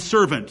another man's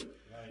servant?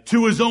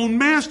 To his own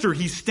master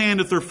he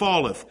standeth or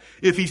falleth.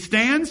 If he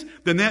stands,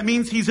 then that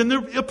means he's in the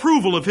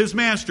approval of his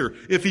master.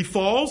 If he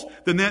falls,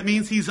 then that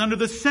means he's under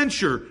the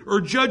censure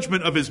or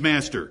judgment of his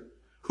master.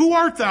 Who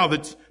art thou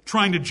that's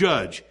trying to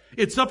judge?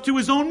 It's up to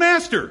his own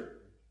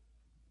master.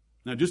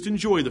 Now just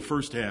enjoy the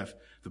first half.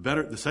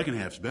 The second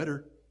half's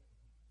better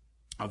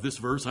of this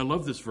verse. I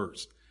love this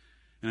verse.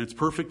 And it's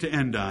perfect to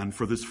end on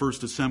for this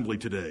first assembly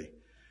today.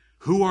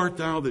 Who art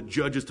thou that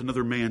judgest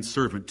another man's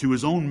servant? To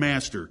his own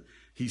master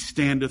he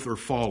standeth or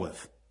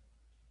falleth.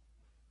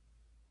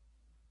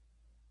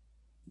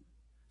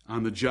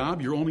 On the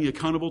job, you're only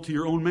accountable to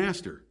your own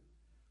master.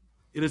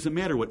 It doesn't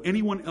matter what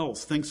anyone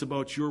else thinks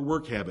about your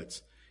work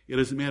habits. It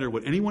doesn't matter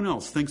what anyone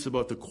else thinks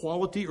about the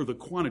quality or the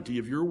quantity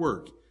of your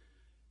work.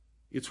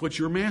 It's what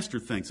your master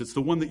thinks. It's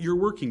the one that you're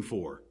working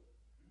for.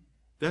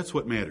 That's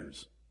what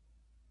matters.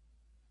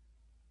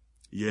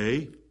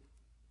 Yea,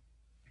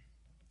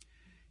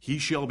 he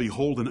shall be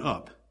holden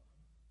up,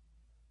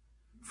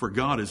 for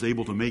God is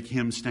able to make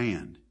him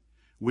stand.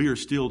 We are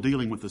still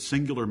dealing with the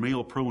singular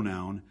male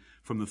pronoun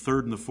from the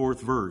 3rd and the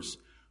 4th verse.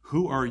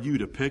 Who are you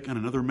to pick on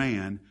another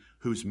man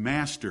whose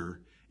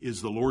master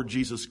is the Lord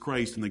Jesus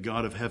Christ and the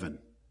God of heaven?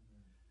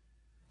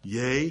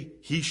 Yea,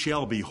 he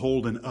shall be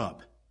holden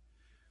up.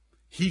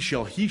 He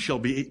shall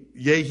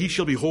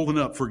be holden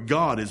up, for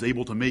God is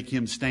able to make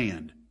him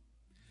stand.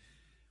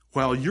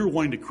 While you're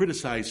wanting to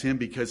criticize him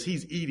because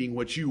he's eating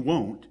what you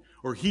won't,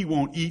 or he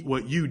won't eat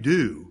what you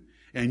do,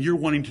 and you're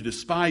wanting to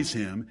despise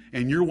him,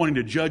 and you're wanting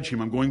to judge him.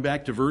 I'm going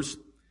back to verse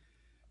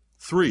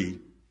 3.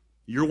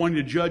 You're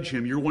wanting to judge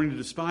him, you're wanting to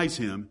despise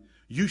him.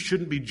 You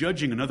shouldn't be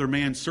judging another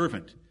man's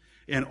servant.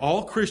 And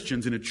all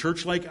Christians in a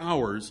church like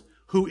ours,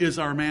 who is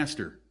our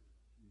master?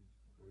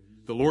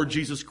 The Lord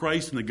Jesus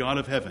Christ and the God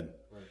of heaven.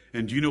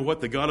 And do you know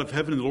what the God of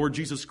heaven and the Lord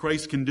Jesus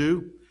Christ can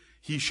do?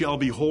 He shall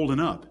be holden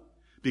up,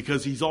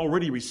 because he's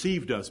already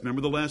received us. Remember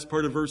the last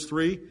part of verse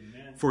 3?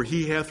 Amen. For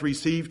he hath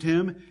received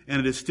him, and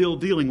it is still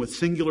dealing with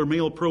singular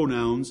male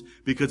pronouns,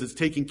 because it's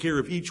taking care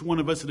of each one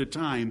of us at a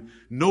time.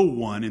 No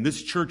one in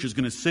this church is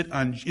going to sit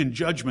in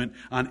judgment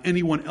on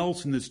anyone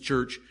else in this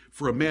church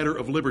for a matter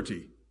of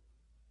liberty.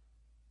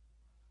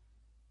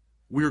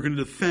 We are going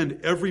to defend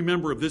every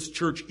member of this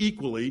church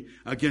equally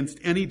against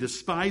any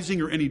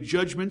despising or any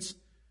judgments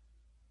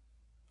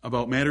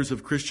about matters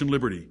of Christian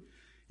liberty.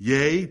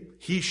 Yea,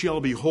 he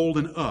shall be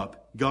holden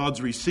up. God's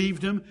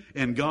received him,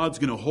 and God's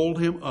going to hold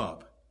him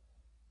up.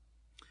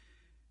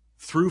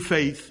 Through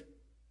faith,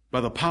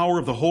 by the power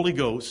of the Holy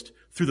Ghost,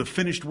 through the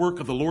finished work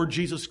of the Lord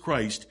Jesus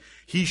Christ,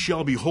 he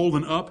shall be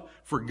holden up,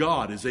 for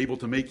God is able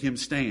to make him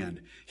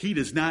stand. He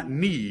does not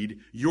need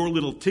your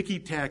little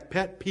ticky-tack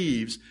pet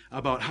peeves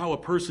about how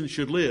a person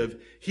should live.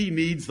 He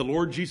needs the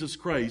Lord Jesus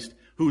Christ,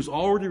 who's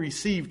already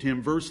received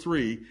him, verse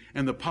 3,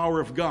 and the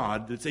power of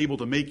God that's able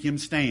to make him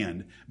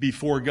stand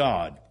before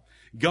God.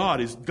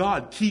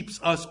 God keeps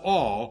us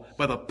all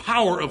by the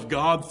power of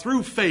God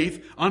through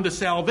faith unto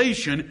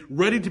salvation,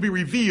 ready to be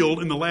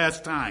revealed in the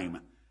last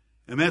time.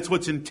 And that's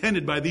what's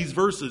intended by these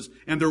verses.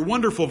 And they're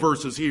wonderful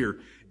verses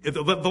here.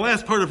 The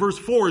last part of verse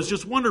 4 is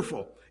just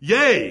wonderful.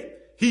 Yea,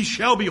 he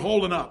shall be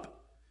holden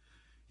up.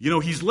 You know,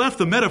 he's left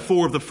the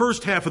metaphor of the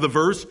first half of the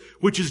verse,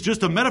 which is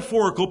just a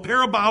metaphorical,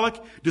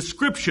 parabolic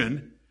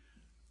description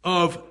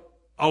of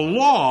a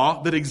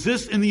law that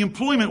exists in the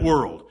employment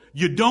world.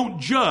 You don't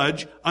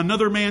judge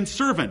another man's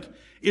servant.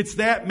 It's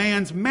that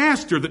man's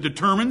master that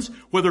determines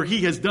whether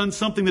he has done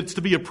something that's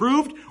to be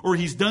approved or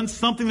he's done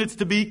something that's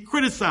to be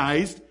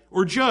criticized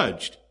or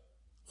judged.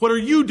 What are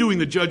you doing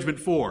the judgment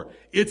for?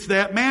 It's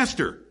that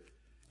master.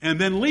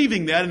 And then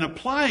leaving that and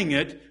applying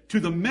it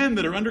to the men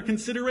that are under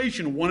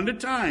consideration one at a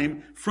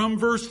time from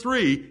verse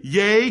 3.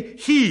 Yea,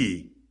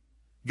 he.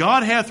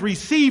 God hath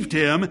received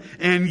him,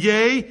 and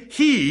yea,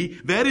 he,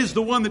 that is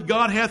the one that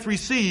God hath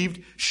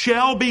received,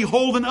 shall be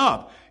holden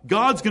up.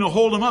 God's going to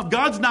hold him up.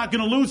 God's not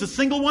going to lose a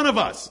single one of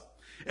us.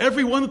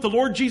 Every one that the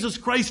Lord Jesus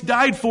Christ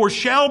died for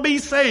shall be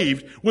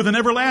saved with an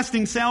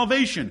everlasting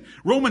salvation.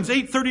 Romans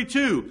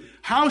 8:32.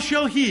 How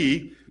shall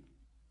he,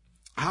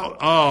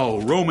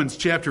 Romans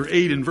chapter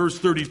 8 and verse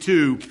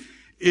 32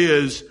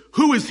 is,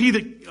 who is he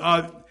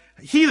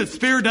that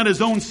spared not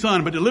his own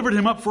son, but delivered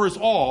him up for us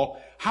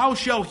all? How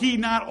shall he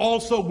not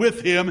also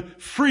with him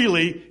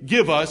freely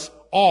give us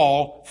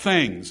all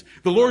things?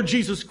 The Lord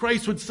Jesus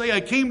Christ would say,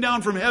 I came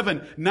down from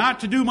heaven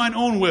not to do mine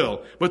own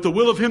will, but the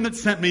will of him that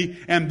sent me.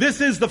 And this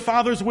is the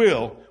Father's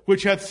will,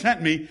 which hath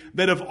sent me,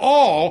 that of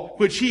all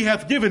which he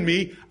hath given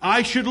me,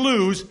 I should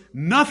lose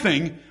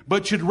nothing,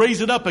 but should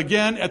raise it up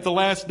again at the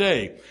last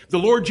day. The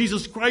Lord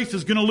Jesus Christ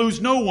is going to lose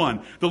no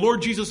one. The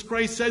Lord Jesus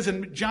Christ says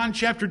in John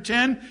chapter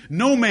 10,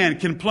 no man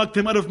can pluck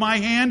them out of my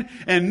hand,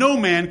 and no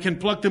man can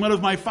pluck them out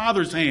of my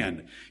Father's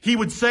hand.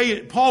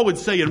 Paul would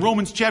say in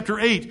Romans chapter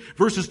 8,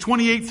 verses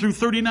 28 through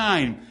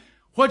 39,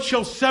 what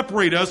shall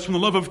separate us from the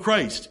love of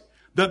Christ?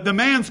 The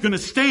man's going to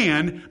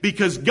stand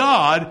because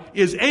God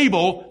is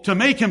able to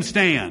make him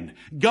stand.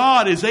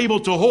 God is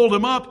able to hold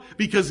him up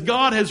because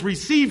God has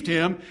received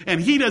him, and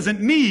he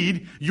doesn't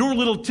need your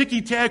little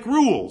ticky-tack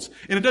rules.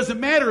 And it doesn't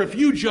matter if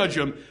you judge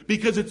him,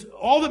 because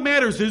all that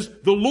matters is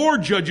the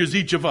Lord judges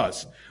each of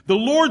us. The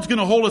Lord's going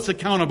to hold us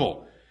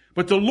accountable.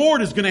 But the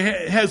Lord is going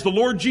to has the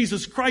Lord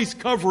Jesus Christ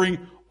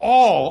covering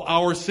all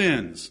our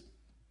sins.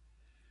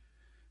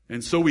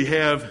 And so we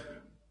have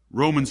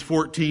Romans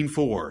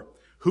 14:4.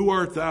 Who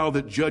art thou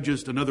that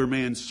judgest another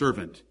man's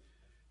servant?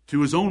 To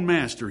his own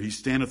master he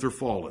standeth or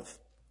falleth.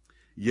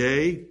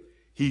 Yea,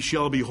 he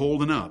shall be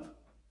holden up.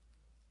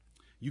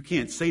 You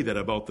can't say that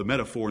about the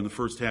metaphor in the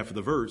first half of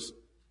the verse.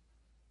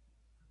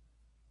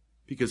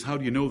 Because how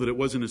do you know that it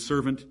wasn't a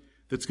servant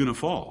that's going to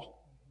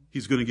fall?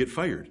 He's going to get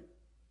fired.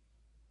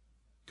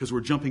 Because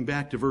we're jumping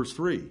back to verse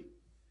 3.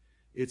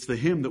 It's the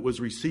him that was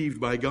received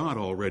by God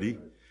already.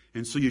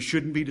 And so you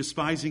shouldn't be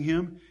despising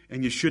him,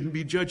 and you shouldn't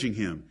be judging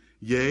him.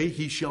 Yea,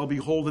 he shall be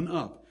holden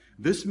up.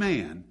 This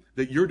man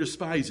that you're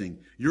despising,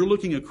 you're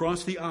looking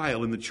across the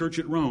aisle in the church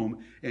at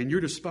Rome, and you're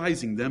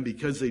despising them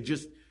because they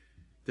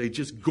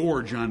just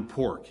gorge on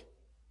pork.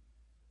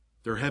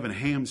 They're having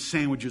ham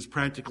sandwiches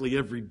practically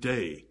every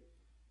day.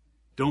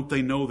 Don't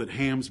they know that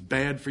ham's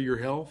bad for your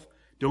health?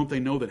 Don't they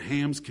know that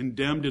ham's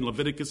condemned in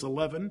Leviticus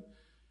 11?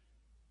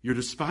 You're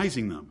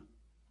despising them.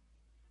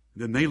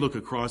 Then they look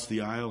across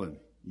the aisle and,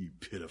 you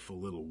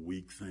pitiful little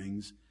weak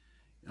things.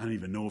 I don't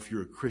even know if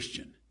you're a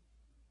Christian.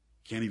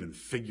 Can't even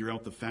figure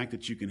out the fact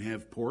that you can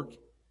have pork.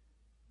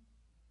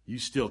 You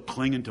still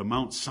clinging to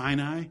Mount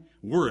Sinai?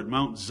 We're at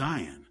Mount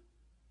Zion.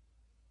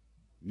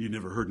 You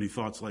never heard any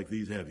thoughts like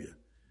these, have you?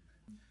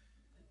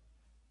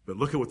 But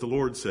look at what the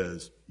Lord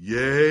says.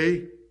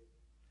 Yea,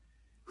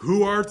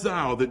 who art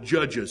thou that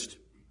judgest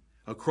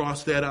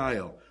across that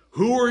aisle?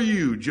 Who are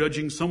you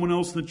judging someone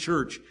else in the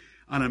church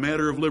on a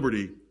matter of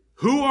liberty?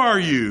 Who are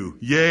you?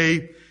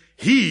 Yea,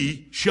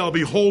 he shall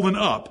be holden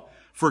up,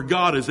 for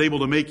God is able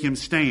to make him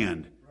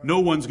stand. No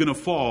one's going to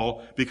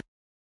fall because